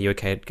time? Are you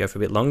okay to go for a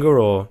bit longer,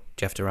 or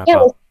do you have to wrap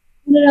up?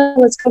 No,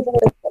 let's go for a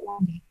little bit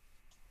longer.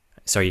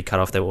 Sorry, you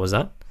cut off there. What was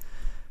that?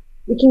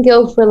 We can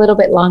go for a little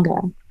bit longer.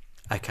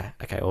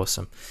 Okay,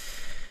 awesome.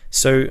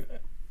 So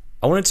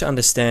I wanted to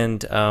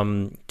understand,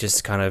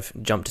 just kind of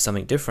jump to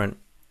something different.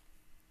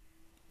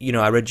 You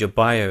know, I read your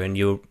bio, and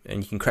you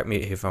can correct me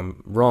if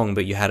I'm wrong,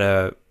 but you had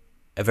a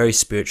very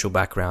spiritual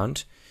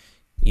background.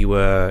 You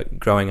were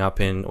growing up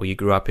in, or you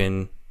grew up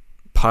in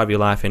part of your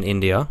life in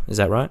India. Is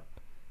that right?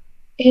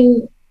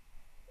 In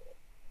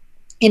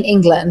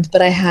England,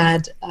 but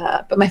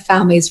but my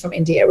family is from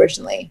India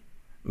originally.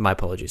 My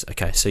apologies.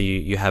 Okay, so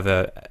you have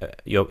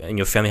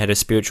your family had a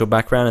spiritual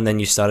background, and then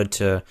you started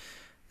to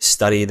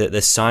study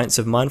the science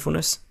of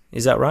mindfulness.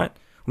 Is that right?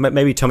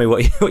 Maybe tell me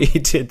what you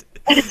did.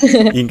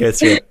 You can go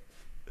through it.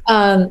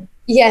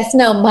 Yes,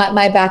 no,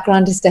 my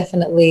background is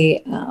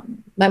definitely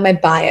my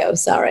bio.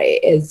 Sorry,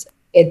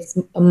 it's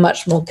a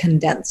much more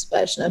condensed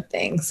version of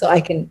things. So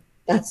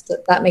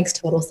that makes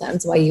total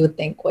sense why you would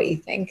think what you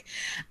think.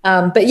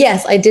 But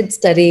yes, I did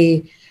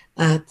study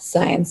the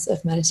science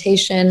of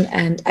meditation,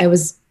 and I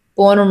was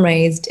born and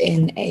raised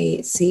in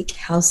a Sikh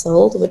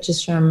household, which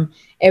is from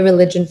a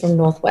religion from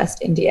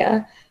Northwest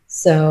India.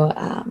 So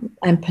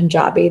I'm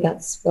Punjabi.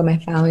 That's where my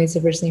family is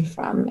originally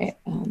from.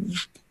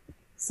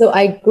 So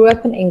I grew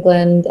up in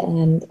England,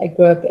 and I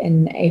grew up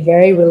in a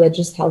very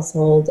religious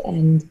household,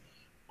 and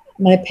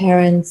my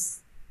parents,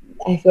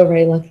 I feel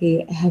very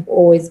lucky, have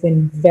always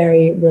been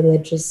very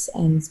religious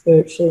and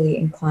spiritually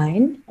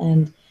inclined.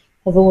 And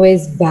have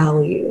always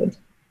valued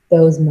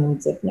those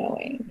modes of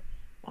knowing.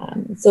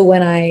 So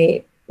when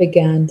I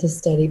began to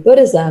study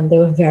Buddhism, they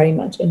were very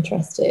much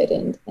interested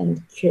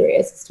and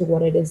curious as to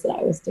what it is that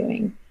I was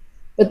doing.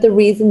 But the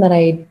reason that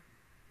I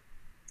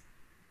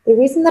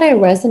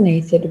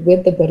resonated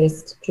with the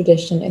Buddhist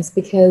tradition is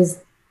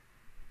because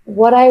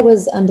what I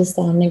was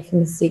understanding from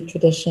the Sikh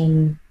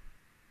tradition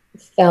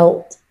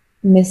felt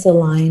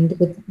misaligned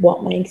with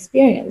what my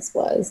experience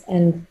was.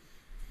 And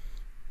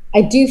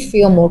I do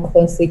feel more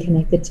closely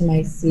connected to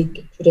my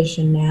Sikh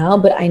tradition now,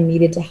 but I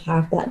needed to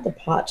have that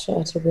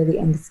departure to really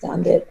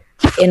understand it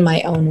in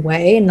my own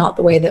way, and not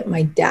the way that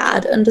my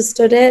dad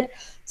understood it.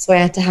 So I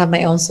had to have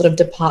my own sort of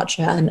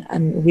departure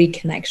and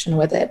reconnection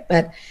with it.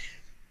 But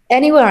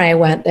anywhere I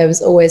went, there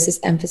was always this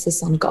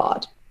emphasis on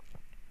God.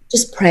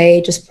 Just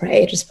pray, just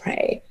pray, just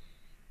pray.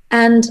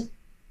 And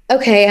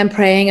okay, I'm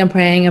praying,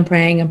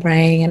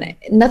 and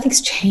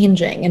nothing's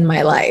changing in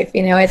my life.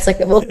 You know, it's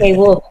like, okay,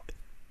 well,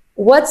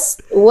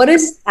 what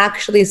is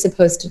actually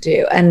supposed to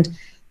do? And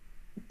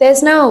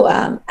there's no,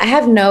 I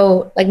have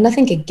no, like,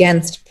 nothing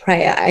against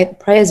prayer.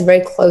 Prayer is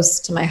very close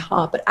to my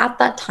heart. But at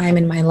that time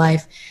in my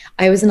life,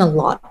 I was in a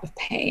lot of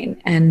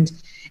pain, and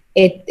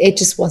it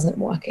just wasn't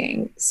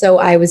working. So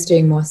I was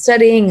doing more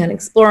studying and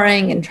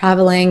exploring and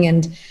traveling.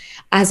 And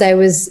as I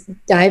was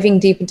diving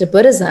deep into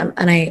Buddhism,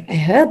 and I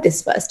heard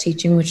this first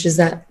teaching, which is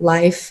that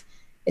life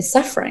is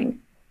suffering.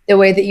 The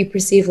way that you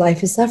perceive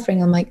life is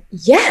suffering. I'm like,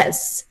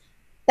 yes,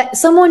 that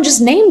someone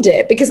just named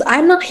it, because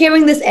I'm not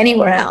hearing this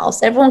anywhere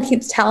else. Everyone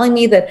keeps telling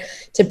me that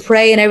to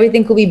pray and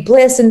everything will be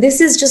bliss. And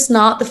this is just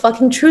not the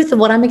fucking truth of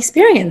what I'm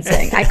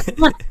experiencing.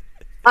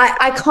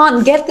 I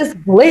can't get this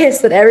bliss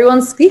that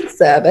everyone speaks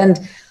of. And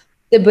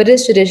the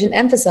Buddhist tradition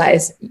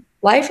emphasized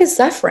life is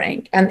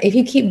suffering. And if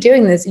you keep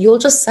doing this, you'll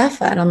just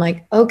suffer. And I'm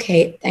like,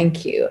 okay,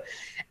 thank you.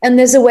 And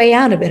there's a way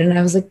out of it. And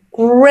I was like,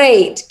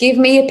 great, give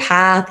me a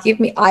path,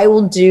 I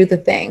will do the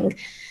thing.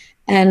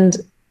 And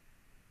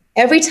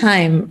every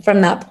time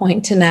from that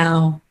point to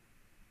now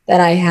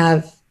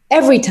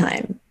every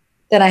time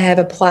that I have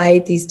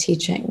applied these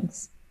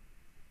teachings,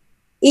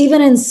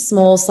 even in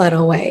small,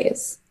 subtle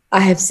ways,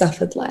 I have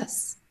suffered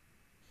less.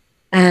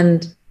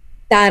 And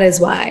that is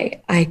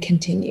why I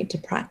continued to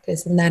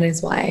practice. And that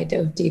is why I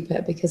dove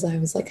deeper, because I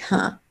was like,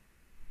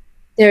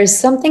 there is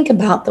something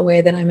about the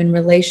way that I'm in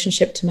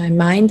relationship to my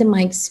mind and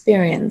my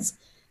experience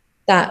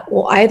that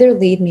will either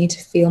lead me to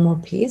feel more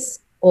peace,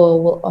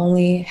 or will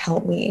only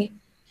help me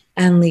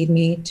and lead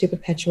me to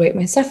perpetuate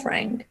my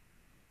suffering.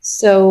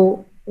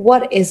 So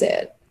what is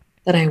it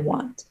that I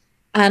want?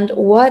 And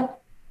what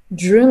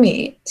drew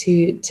me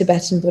to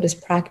Tibetan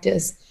Buddhist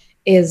practice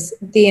is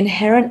the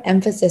inherent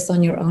emphasis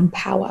on your own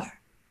power.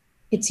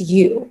 It's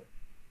you.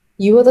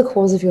 You are the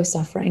cause of your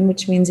suffering,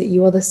 which means that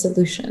you are the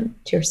solution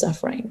to your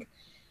suffering.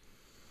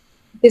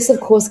 This, of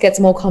course, gets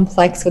more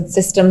complex with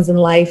systems in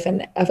life,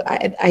 and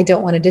I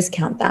don't want to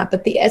discount that.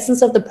 But the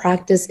essence of the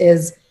practice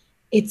is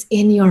it's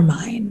in your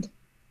mind.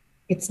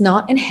 It's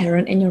not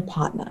inherent in your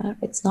partner.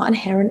 It's not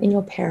inherent in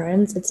your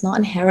parents. It's not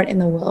inherent in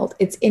the world.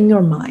 It's in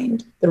your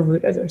mind, the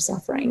root of your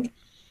suffering.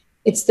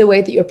 It's the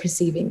way that you're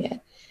perceiving it.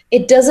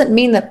 It doesn't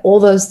mean that all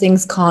those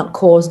things can't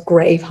cause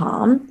grave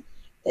harm,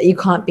 that you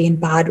can't be in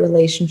bad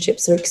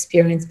relationships or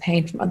experience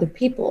pain from other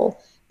people,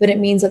 but it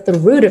means that the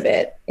root of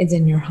it is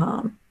in your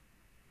harm.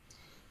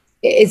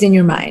 It is in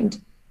your mind.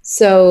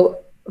 So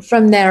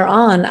from there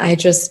on, I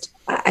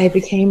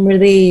became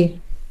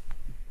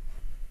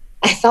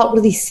I felt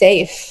really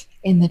safe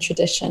in the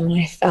tradition. And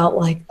I felt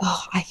like,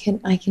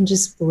 I can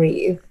just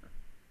breathe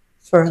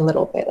for a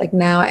little bit. Like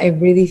now I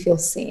really feel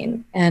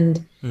seen.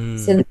 And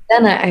since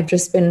then I've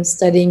just been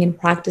studying and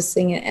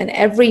practicing it. And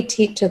every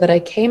teacher that I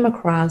came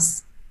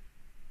across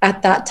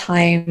at that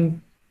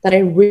time that I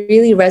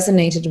really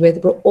resonated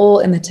with were all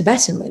in the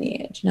Tibetan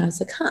lineage. And I was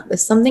like,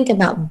 there's something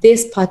about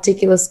this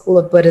particular school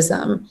of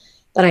Buddhism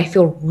that I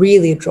feel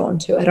really drawn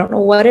to. I don't know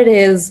what it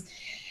is.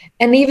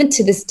 And even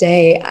to this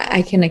day,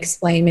 I can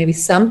explain maybe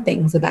some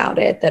things about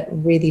it that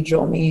really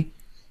draw me.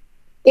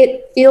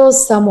 It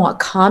feels somewhat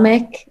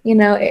karmic,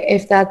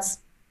 if that's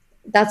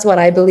what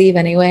I believe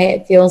anyway.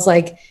 It feels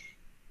like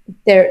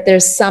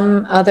there's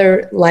some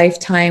other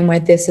lifetime where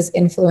this has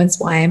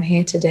influenced why I'm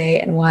here today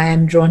and why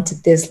I'm drawn to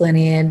this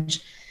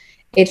lineage.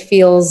 It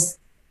feels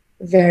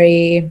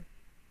very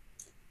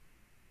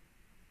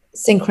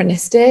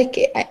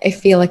synchronistic. I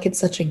feel like it's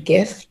such a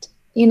gift,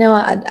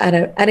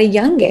 at a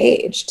young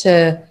age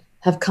to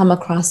have come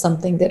across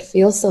something that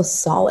feels so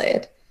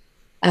solid.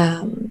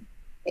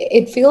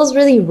 It feels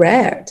really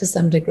rare to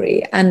some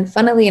degree. And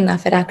funnily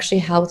enough, it actually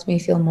helped me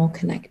feel more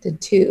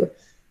connected to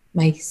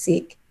my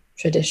Sikh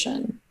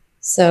tradition.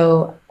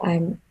 So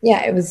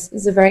it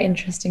was a very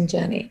interesting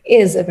journey.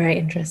 Is a very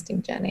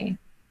interesting journey.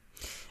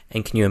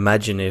 And can you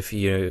imagine if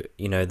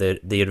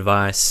the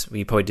advice,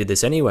 you probably did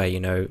this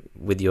anyway,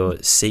 with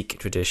your Sikh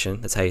tradition,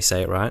 that's how you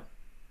say it, right?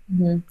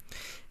 Mm-hmm.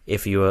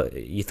 If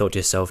you thought to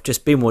yourself,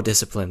 just be more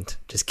disciplined,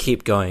 just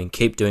keep going,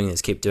 keep doing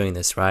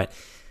this, right?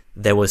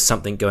 There was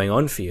something going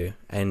on for you,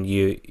 and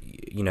you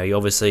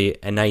obviously,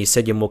 and now you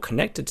said you're more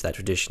connected to that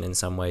tradition in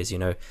some ways,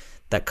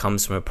 that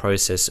comes from a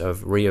process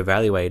of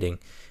reevaluating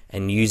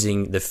and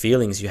using the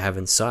feelings you have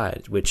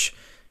inside, which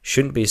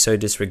shouldn't be so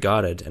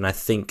disregarded. And I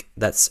think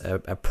that's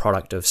a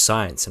product of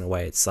science in a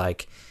way. It's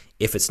like,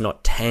 if it's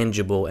not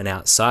tangible and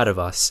outside of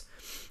us,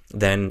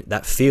 then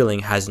that feeling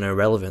has no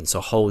relevance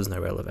or holds no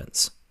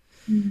relevance.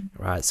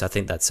 Right? So I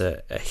think that's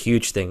a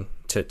huge thing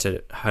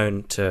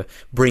to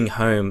bring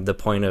home the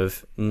point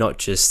of not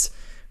just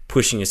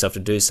pushing yourself to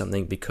do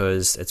something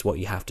because it's what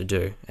you have to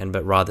do,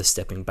 but rather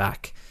stepping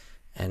back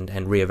and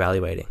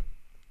reevaluating.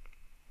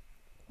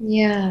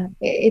 Yeah,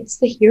 it's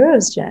the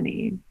hero's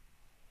journey.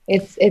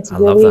 It's I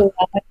love really that.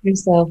 allowing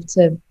yourself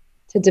to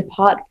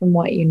depart from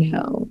what you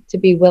know, to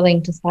be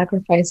willing to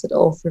sacrifice it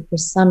all for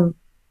some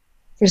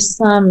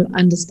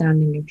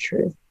understanding of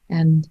truth,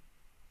 and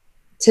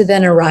to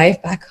then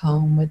arrive back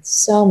home with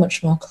so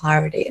much more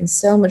clarity and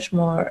so much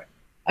more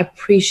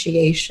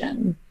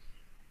appreciation.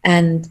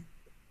 And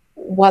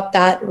what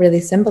that really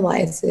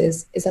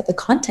symbolizes is that the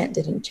content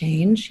didn't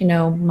change,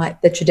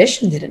 the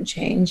tradition didn't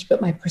change, but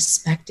my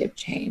perspective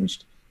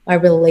changed, my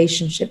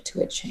relationship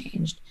to it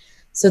changed.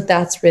 So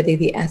that's really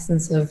the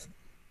essence of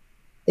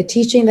the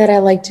teaching that I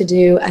like to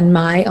do, and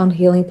my own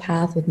healing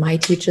path with my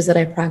teachers that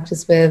I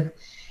practice with,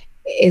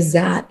 is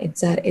that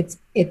it's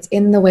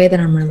in the way that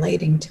I'm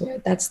relating to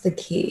it. That's the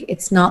key.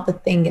 It's not the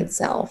thing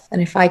itself.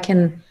 And if I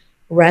can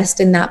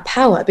rest in that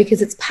power,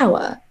 because it's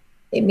power,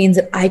 it means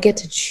that I get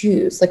to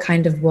choose the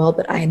kind of world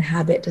that I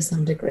inhabit to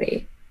some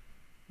degree,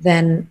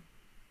 then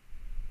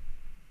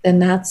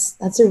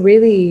that's a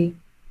really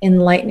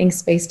enlightening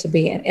space to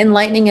be in.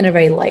 Enlightening in a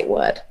very light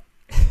word.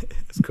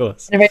 Of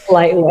course. In a very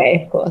light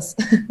way, of course.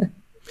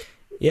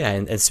 Yeah,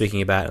 and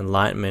speaking about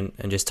enlightenment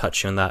and just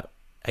touching on that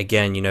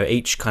again,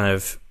 each kind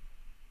of,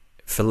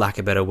 for lack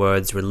of better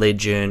words,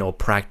 religion or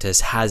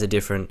practice has a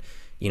different,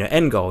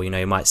 end goal.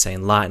 You might say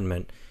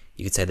enlightenment.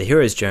 You could say the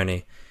hero's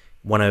journey.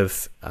 One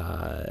of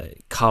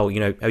Carl,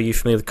 are you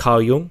familiar with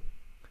Carl Jung?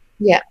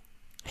 Yeah.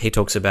 He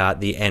talks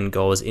about the end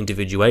goal as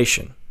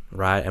individuation,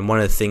 right? And one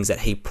of the things that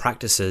he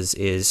practices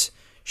is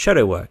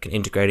shadow work and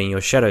integrating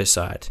your shadow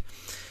side.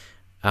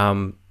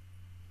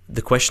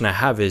 The question I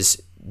have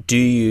is, do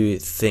you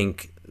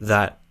think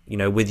that,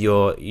 with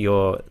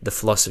the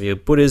philosophy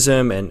of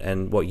Buddhism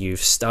and what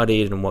you've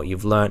studied and what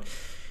you've learned,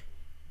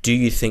 do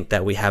you think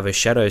that we have a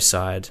shadow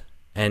side,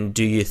 and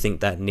do you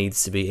think that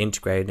needs to be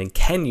integrated, and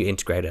can you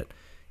integrate it,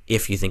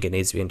 if you think it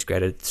needs to be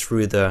integrated,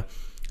 through the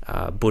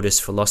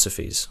Buddhist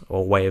philosophies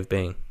or way of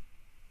being?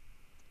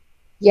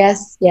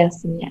 Yes,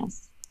 yes, and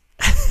yes.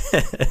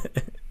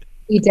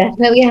 We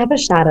definitely have a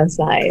shadow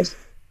side.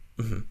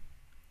 Mm-hmm.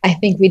 I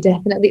think we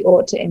definitely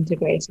ought to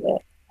integrate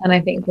it. And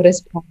I think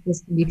Buddhist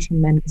practice can be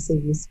tremendously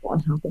useful in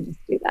helping us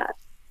do that.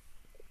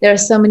 There are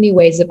so many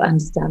ways of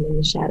understanding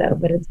the shadow,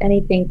 but it's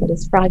anything that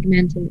is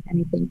fragmented,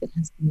 anything that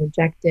has been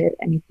rejected,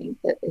 anything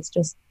that is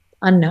just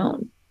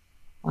unknown.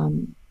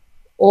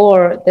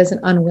 Or there's a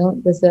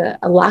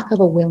lack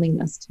of a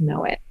willingness to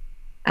know it,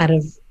 out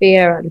of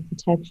fear, out of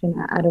protection,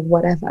 out of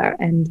whatever.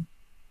 And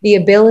the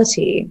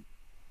ability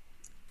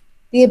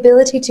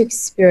to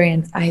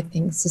experience, I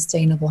think,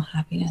 sustainable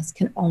happiness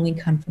can only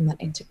come from that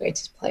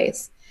integrated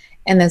place.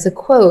 And there's a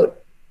quote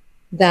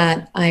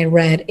that I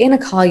read in a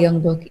Carl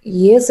Jung book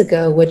years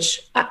ago,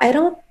 which I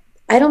don't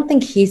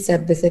think he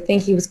said this. I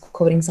think he was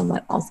quoting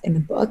someone else in the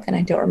book, and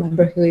I don't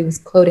remember who he was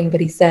quoting,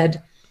 but he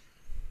said,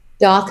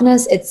 the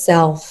darkness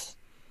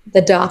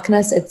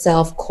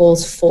itself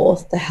calls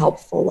forth the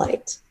helpful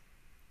light.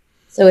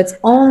 So it's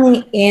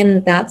only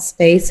in that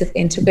space of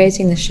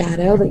integrating the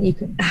shadow that you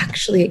can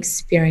actually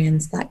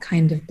experience that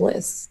kind of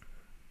bliss.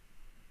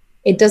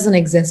 It doesn't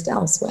exist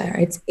elsewhere.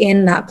 It's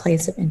in that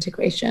place of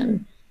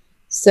integration.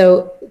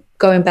 So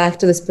going back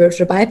to the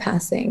spiritual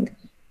bypassing,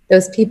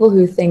 those people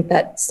who think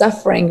that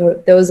suffering or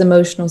those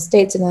emotional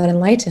states are not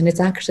enlightened,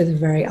 it's actually the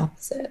very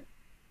opposite.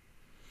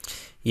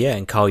 Yeah,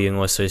 and Carl Jung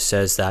also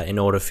says that in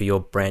order for your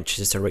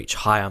branches to reach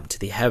high up to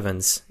the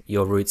heavens,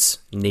 your roots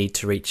need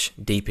to reach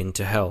deep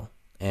into hell.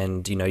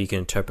 And, you can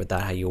interpret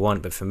that how you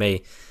want. But for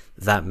me,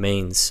 that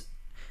means,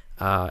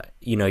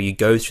 you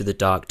go through the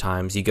dark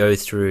times, you go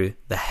through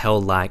the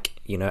hell-like,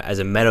 as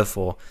a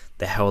metaphor,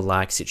 the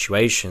hell-like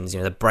situations,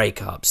 the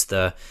breakups,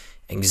 the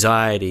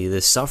anxiety, the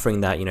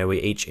suffering that,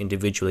 we each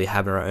individually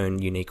have in our own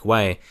unique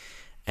way.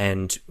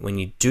 And when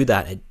you do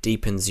that, it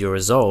deepens your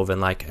resolve.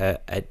 And like a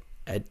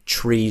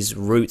tree's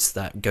roots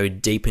that go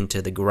deep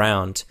into the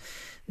ground,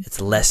 it's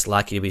less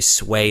likely to be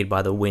swayed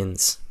by the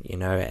winds,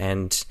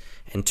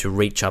 and to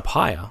reach up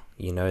higher.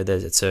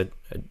 It's a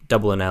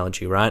double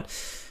analogy, right?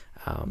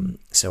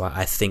 So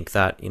I think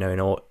that,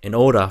 in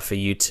order for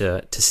you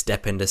to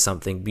step into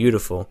something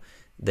beautiful,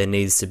 there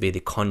needs to be the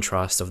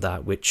contrast of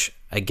that, which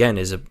again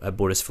is a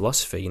Buddhist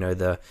philosophy,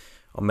 or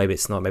maybe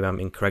it's not, maybe I'm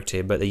incorrect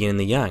here, but the yin and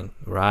the yang,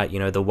 right?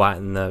 The white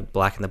and the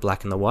black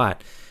and the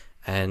white,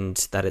 and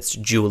that it's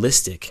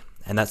dualistic.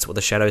 And that's what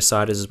the shadow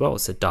side is as well.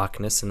 It's the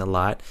darkness and the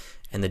light,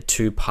 and the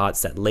two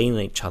parts that lean on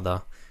each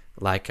other,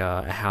 like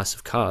a house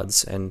of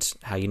cards, and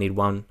how you need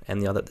one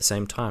and the other at the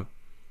same time.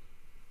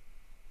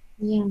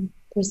 Yeah,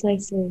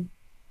 precisely.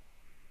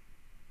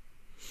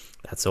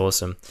 That's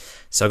awesome.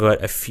 So I've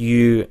got a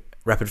few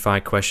rapid fire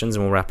questions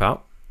and we'll wrap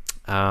up.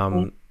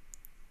 The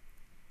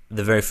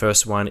very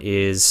first one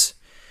is,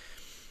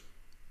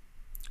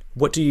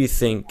 what do you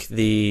think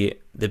the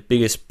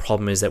biggest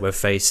problem is that we're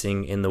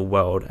facing in the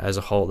world as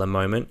a whole at the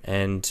moment?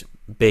 And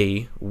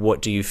B,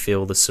 what do you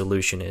feel the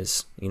solution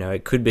is?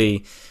 It could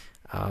be,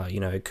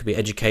 it could be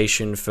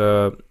education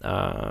for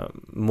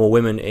more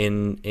women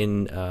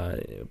in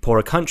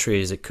poorer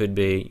countries. It could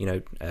be,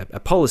 a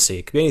policy.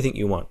 It could be anything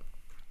you want.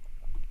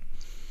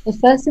 The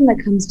first thing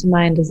that comes to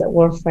mind is that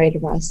we're afraid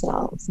of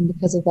ourselves, and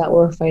because of that,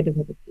 we're afraid of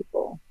other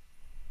people.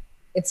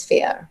 It's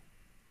fear.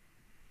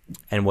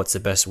 And what's the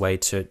best way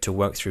to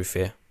work through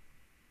fear?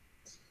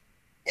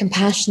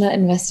 Compassionate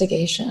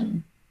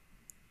investigation.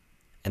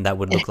 And that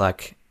would look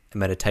like a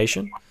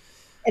meditation?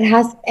 It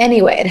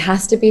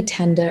has to be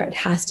tender, it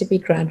has to be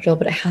gradual,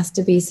 but it has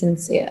to be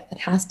sincere. It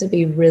has to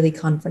be really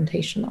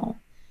confrontational.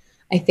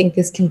 I think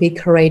this can be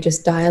courageous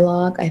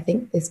dialogue. I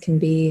think this can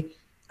be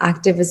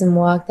activism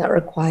work that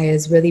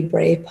requires really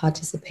brave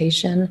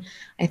participation.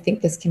 I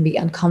think this can be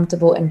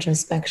uncomfortable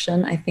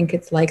introspection. I think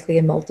it's likely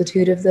a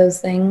multitude of those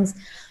things.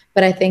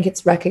 But I think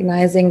it's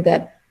recognizing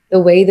that the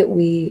way that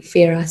we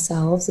fear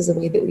ourselves is the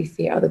way that we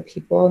fear other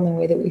people, and the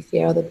way that we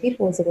fear other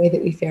people is the way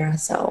that we fear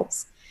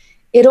ourselves.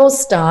 It all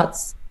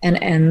starts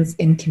and ends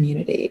in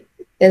community.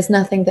 There's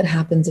nothing that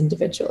happens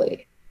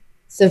individually.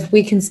 So if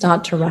we can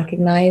start to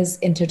recognize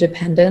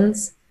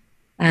interdependence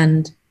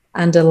and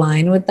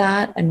align with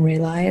that and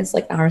realize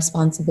like our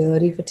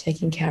responsibility for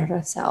taking care of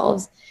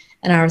ourselves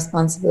and our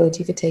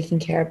responsibility for taking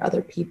care of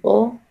other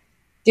people,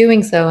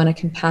 doing so in a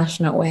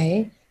compassionate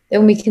way,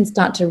 then we can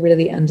start to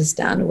really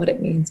understand what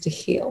it means to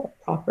heal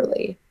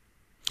properly.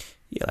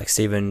 Yeah, like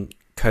Stephen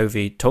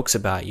Covey talks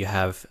about, you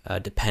have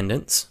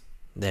dependence,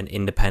 then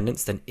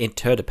independence, then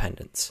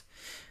interdependence.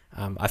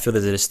 I feel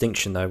there's a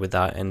distinction though with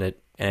that, and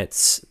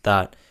it's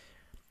that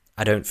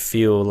I don't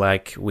feel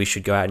like we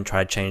should go out and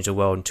try to change the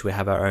world until we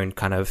have our own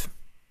kind of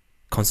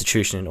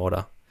constitution in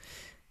order.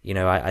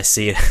 I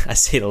see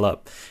it a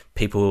lot.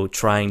 People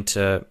trying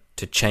to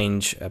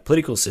change a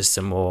political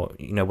system or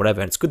whatever,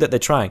 and it's good that they're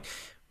trying,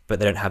 but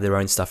they don't have their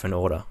own stuff in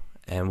order.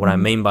 And what I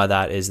mean by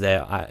that is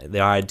their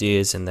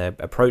ideas and their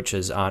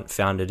approaches aren't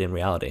founded in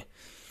reality.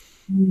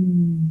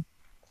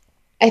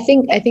 I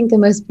think the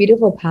most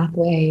beautiful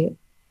pathway,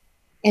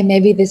 and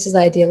maybe this is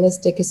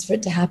idealistic, is for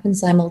it to happen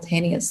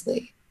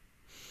simultaneously.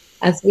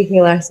 As we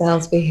heal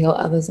ourselves, we heal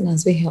others, and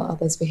as we heal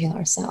others, we heal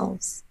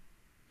ourselves.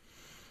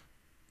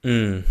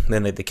 Then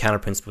the counter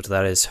principle to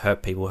that is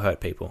hurt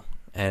people.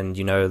 And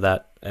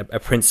that a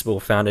principle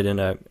founded in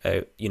a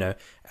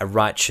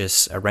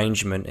righteous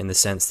arrangement, in the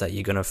sense that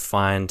you're going to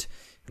find,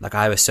 like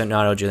I have a certain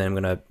ideology that I'm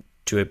going to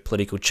do a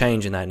political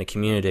change in a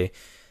community,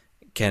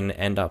 can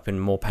end up in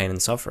more pain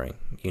and suffering.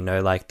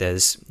 Like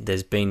there's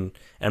been,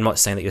 and I'm not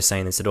saying that you're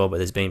saying this at all, but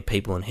there's been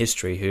people in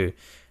history who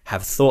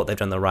have thought they've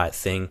done the right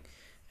thing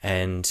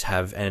and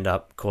have ended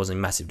up causing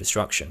massive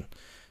destruction.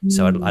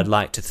 So I'd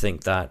like to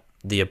think that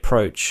the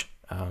approach,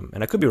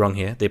 and I could be wrong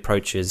here, the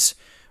approach is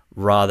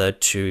rather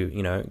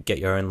to, get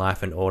your own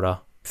life in order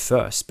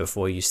first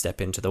before you step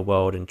into the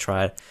world and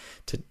try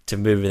to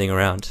move everything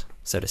around,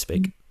 so to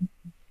speak.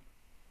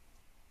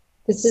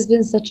 This has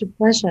been such a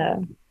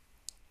pleasure.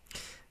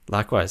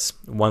 Likewise.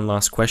 One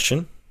last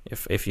question,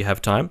 if you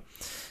have time.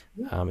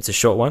 It's a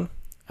short one.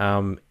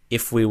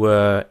 If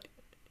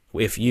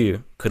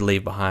you could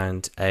leave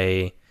behind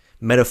a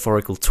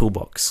metaphorical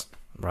toolbox,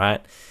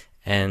 right?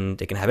 And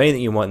it can have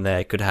anything you want in there.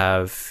 It could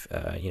have,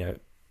 a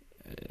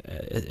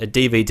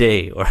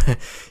DVD or,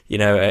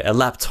 a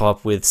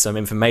laptop with some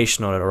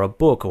information on it, or a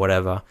book or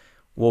whatever.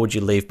 What would you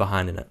leave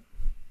behind in it?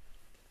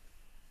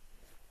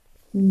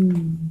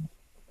 In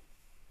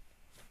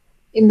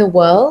the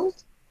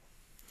world?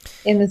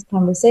 In this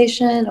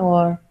conversation,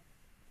 or?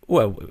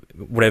 Well,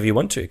 whatever you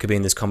want to. It could be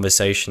in this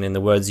conversation, in the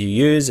words you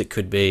use. It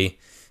could be,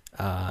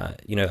 a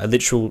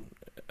literal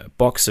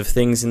box of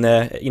things in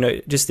there.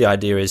 Just the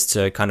idea is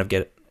to kind of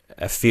get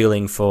a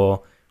feeling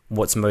for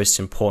what's most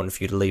important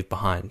for you to leave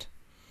behind.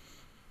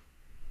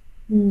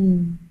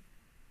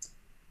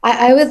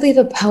 I would leave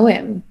a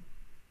poem.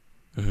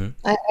 Mm-hmm.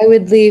 I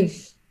would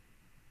leave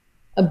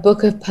a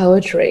book of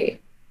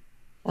poetry.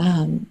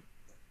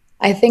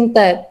 I think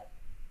that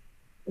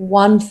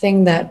one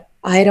thing that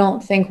I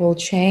don't think will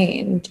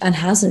change and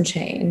hasn't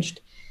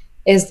changed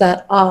is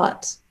that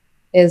art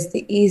is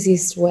the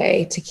easiest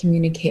way to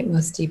communicate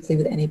most deeply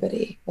with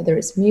anybody, whether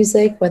it's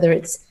music, whether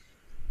it's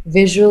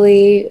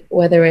visually,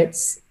 whether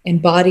it's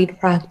embodied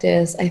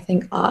practice. I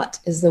think art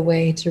is the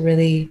way to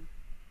really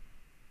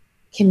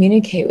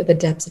communicate with the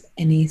depths of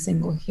any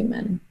single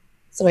human.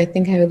 So I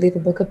think I would leave a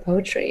book of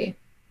poetry.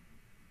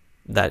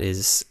 That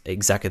is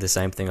exactly the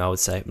same thing I would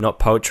say. Not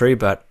poetry,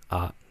 but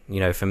art.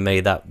 For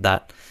me,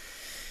 that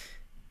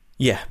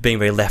being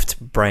very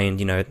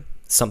left-brained,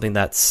 something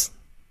that's,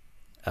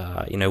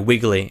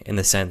 wiggly in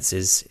the sense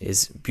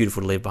is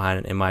beautiful to leave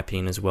behind, in my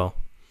opinion, as well.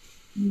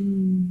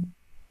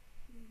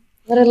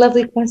 What a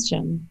lovely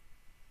question.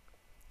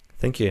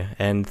 Thank you.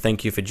 And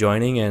thank you for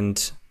joining.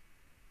 And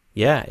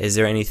yeah, is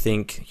there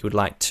anything you would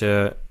like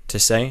to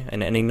say?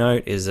 And any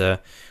note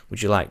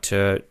would you like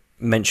to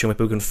mention where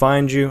people can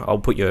find you? I'll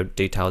put your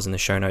details in the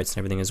show notes and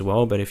everything as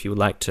well. But if you would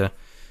like to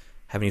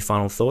have any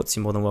final thoughts,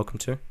 you're more than welcome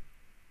to.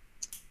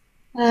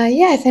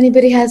 Yeah, if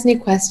anybody has any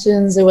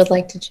questions or would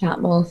like to chat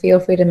more, feel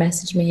free to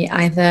message me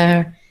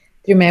either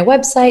through my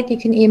website. You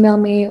can email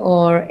me,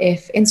 or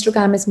if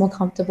Instagram is more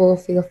comfortable,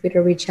 feel free to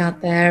reach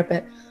out there.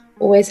 But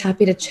always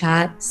happy to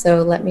chat.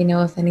 So let me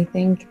know if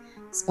anything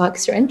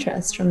sparks your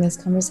interest from this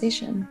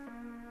conversation.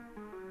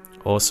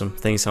 Awesome.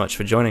 Thank you so much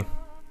for joining.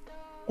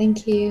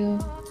 Thank you.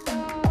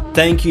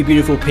 Thank you,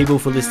 beautiful people,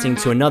 for listening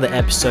to another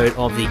episode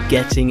of the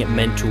Getting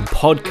Mental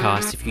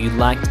podcast. If you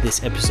liked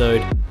this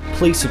episode,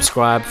 please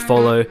subscribe,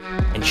 follow,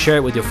 and share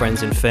it with your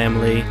friends and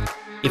family.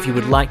 If you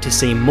would like to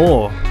see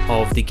more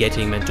of the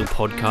Getting Mental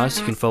podcast,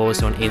 you can follow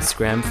us on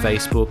Instagram,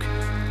 Facebook,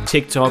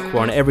 TikTok.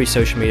 We're on every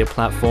social media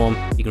platform.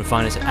 You can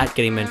find us at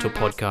Getting Mental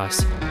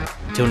Podcast.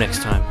 Till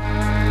next time.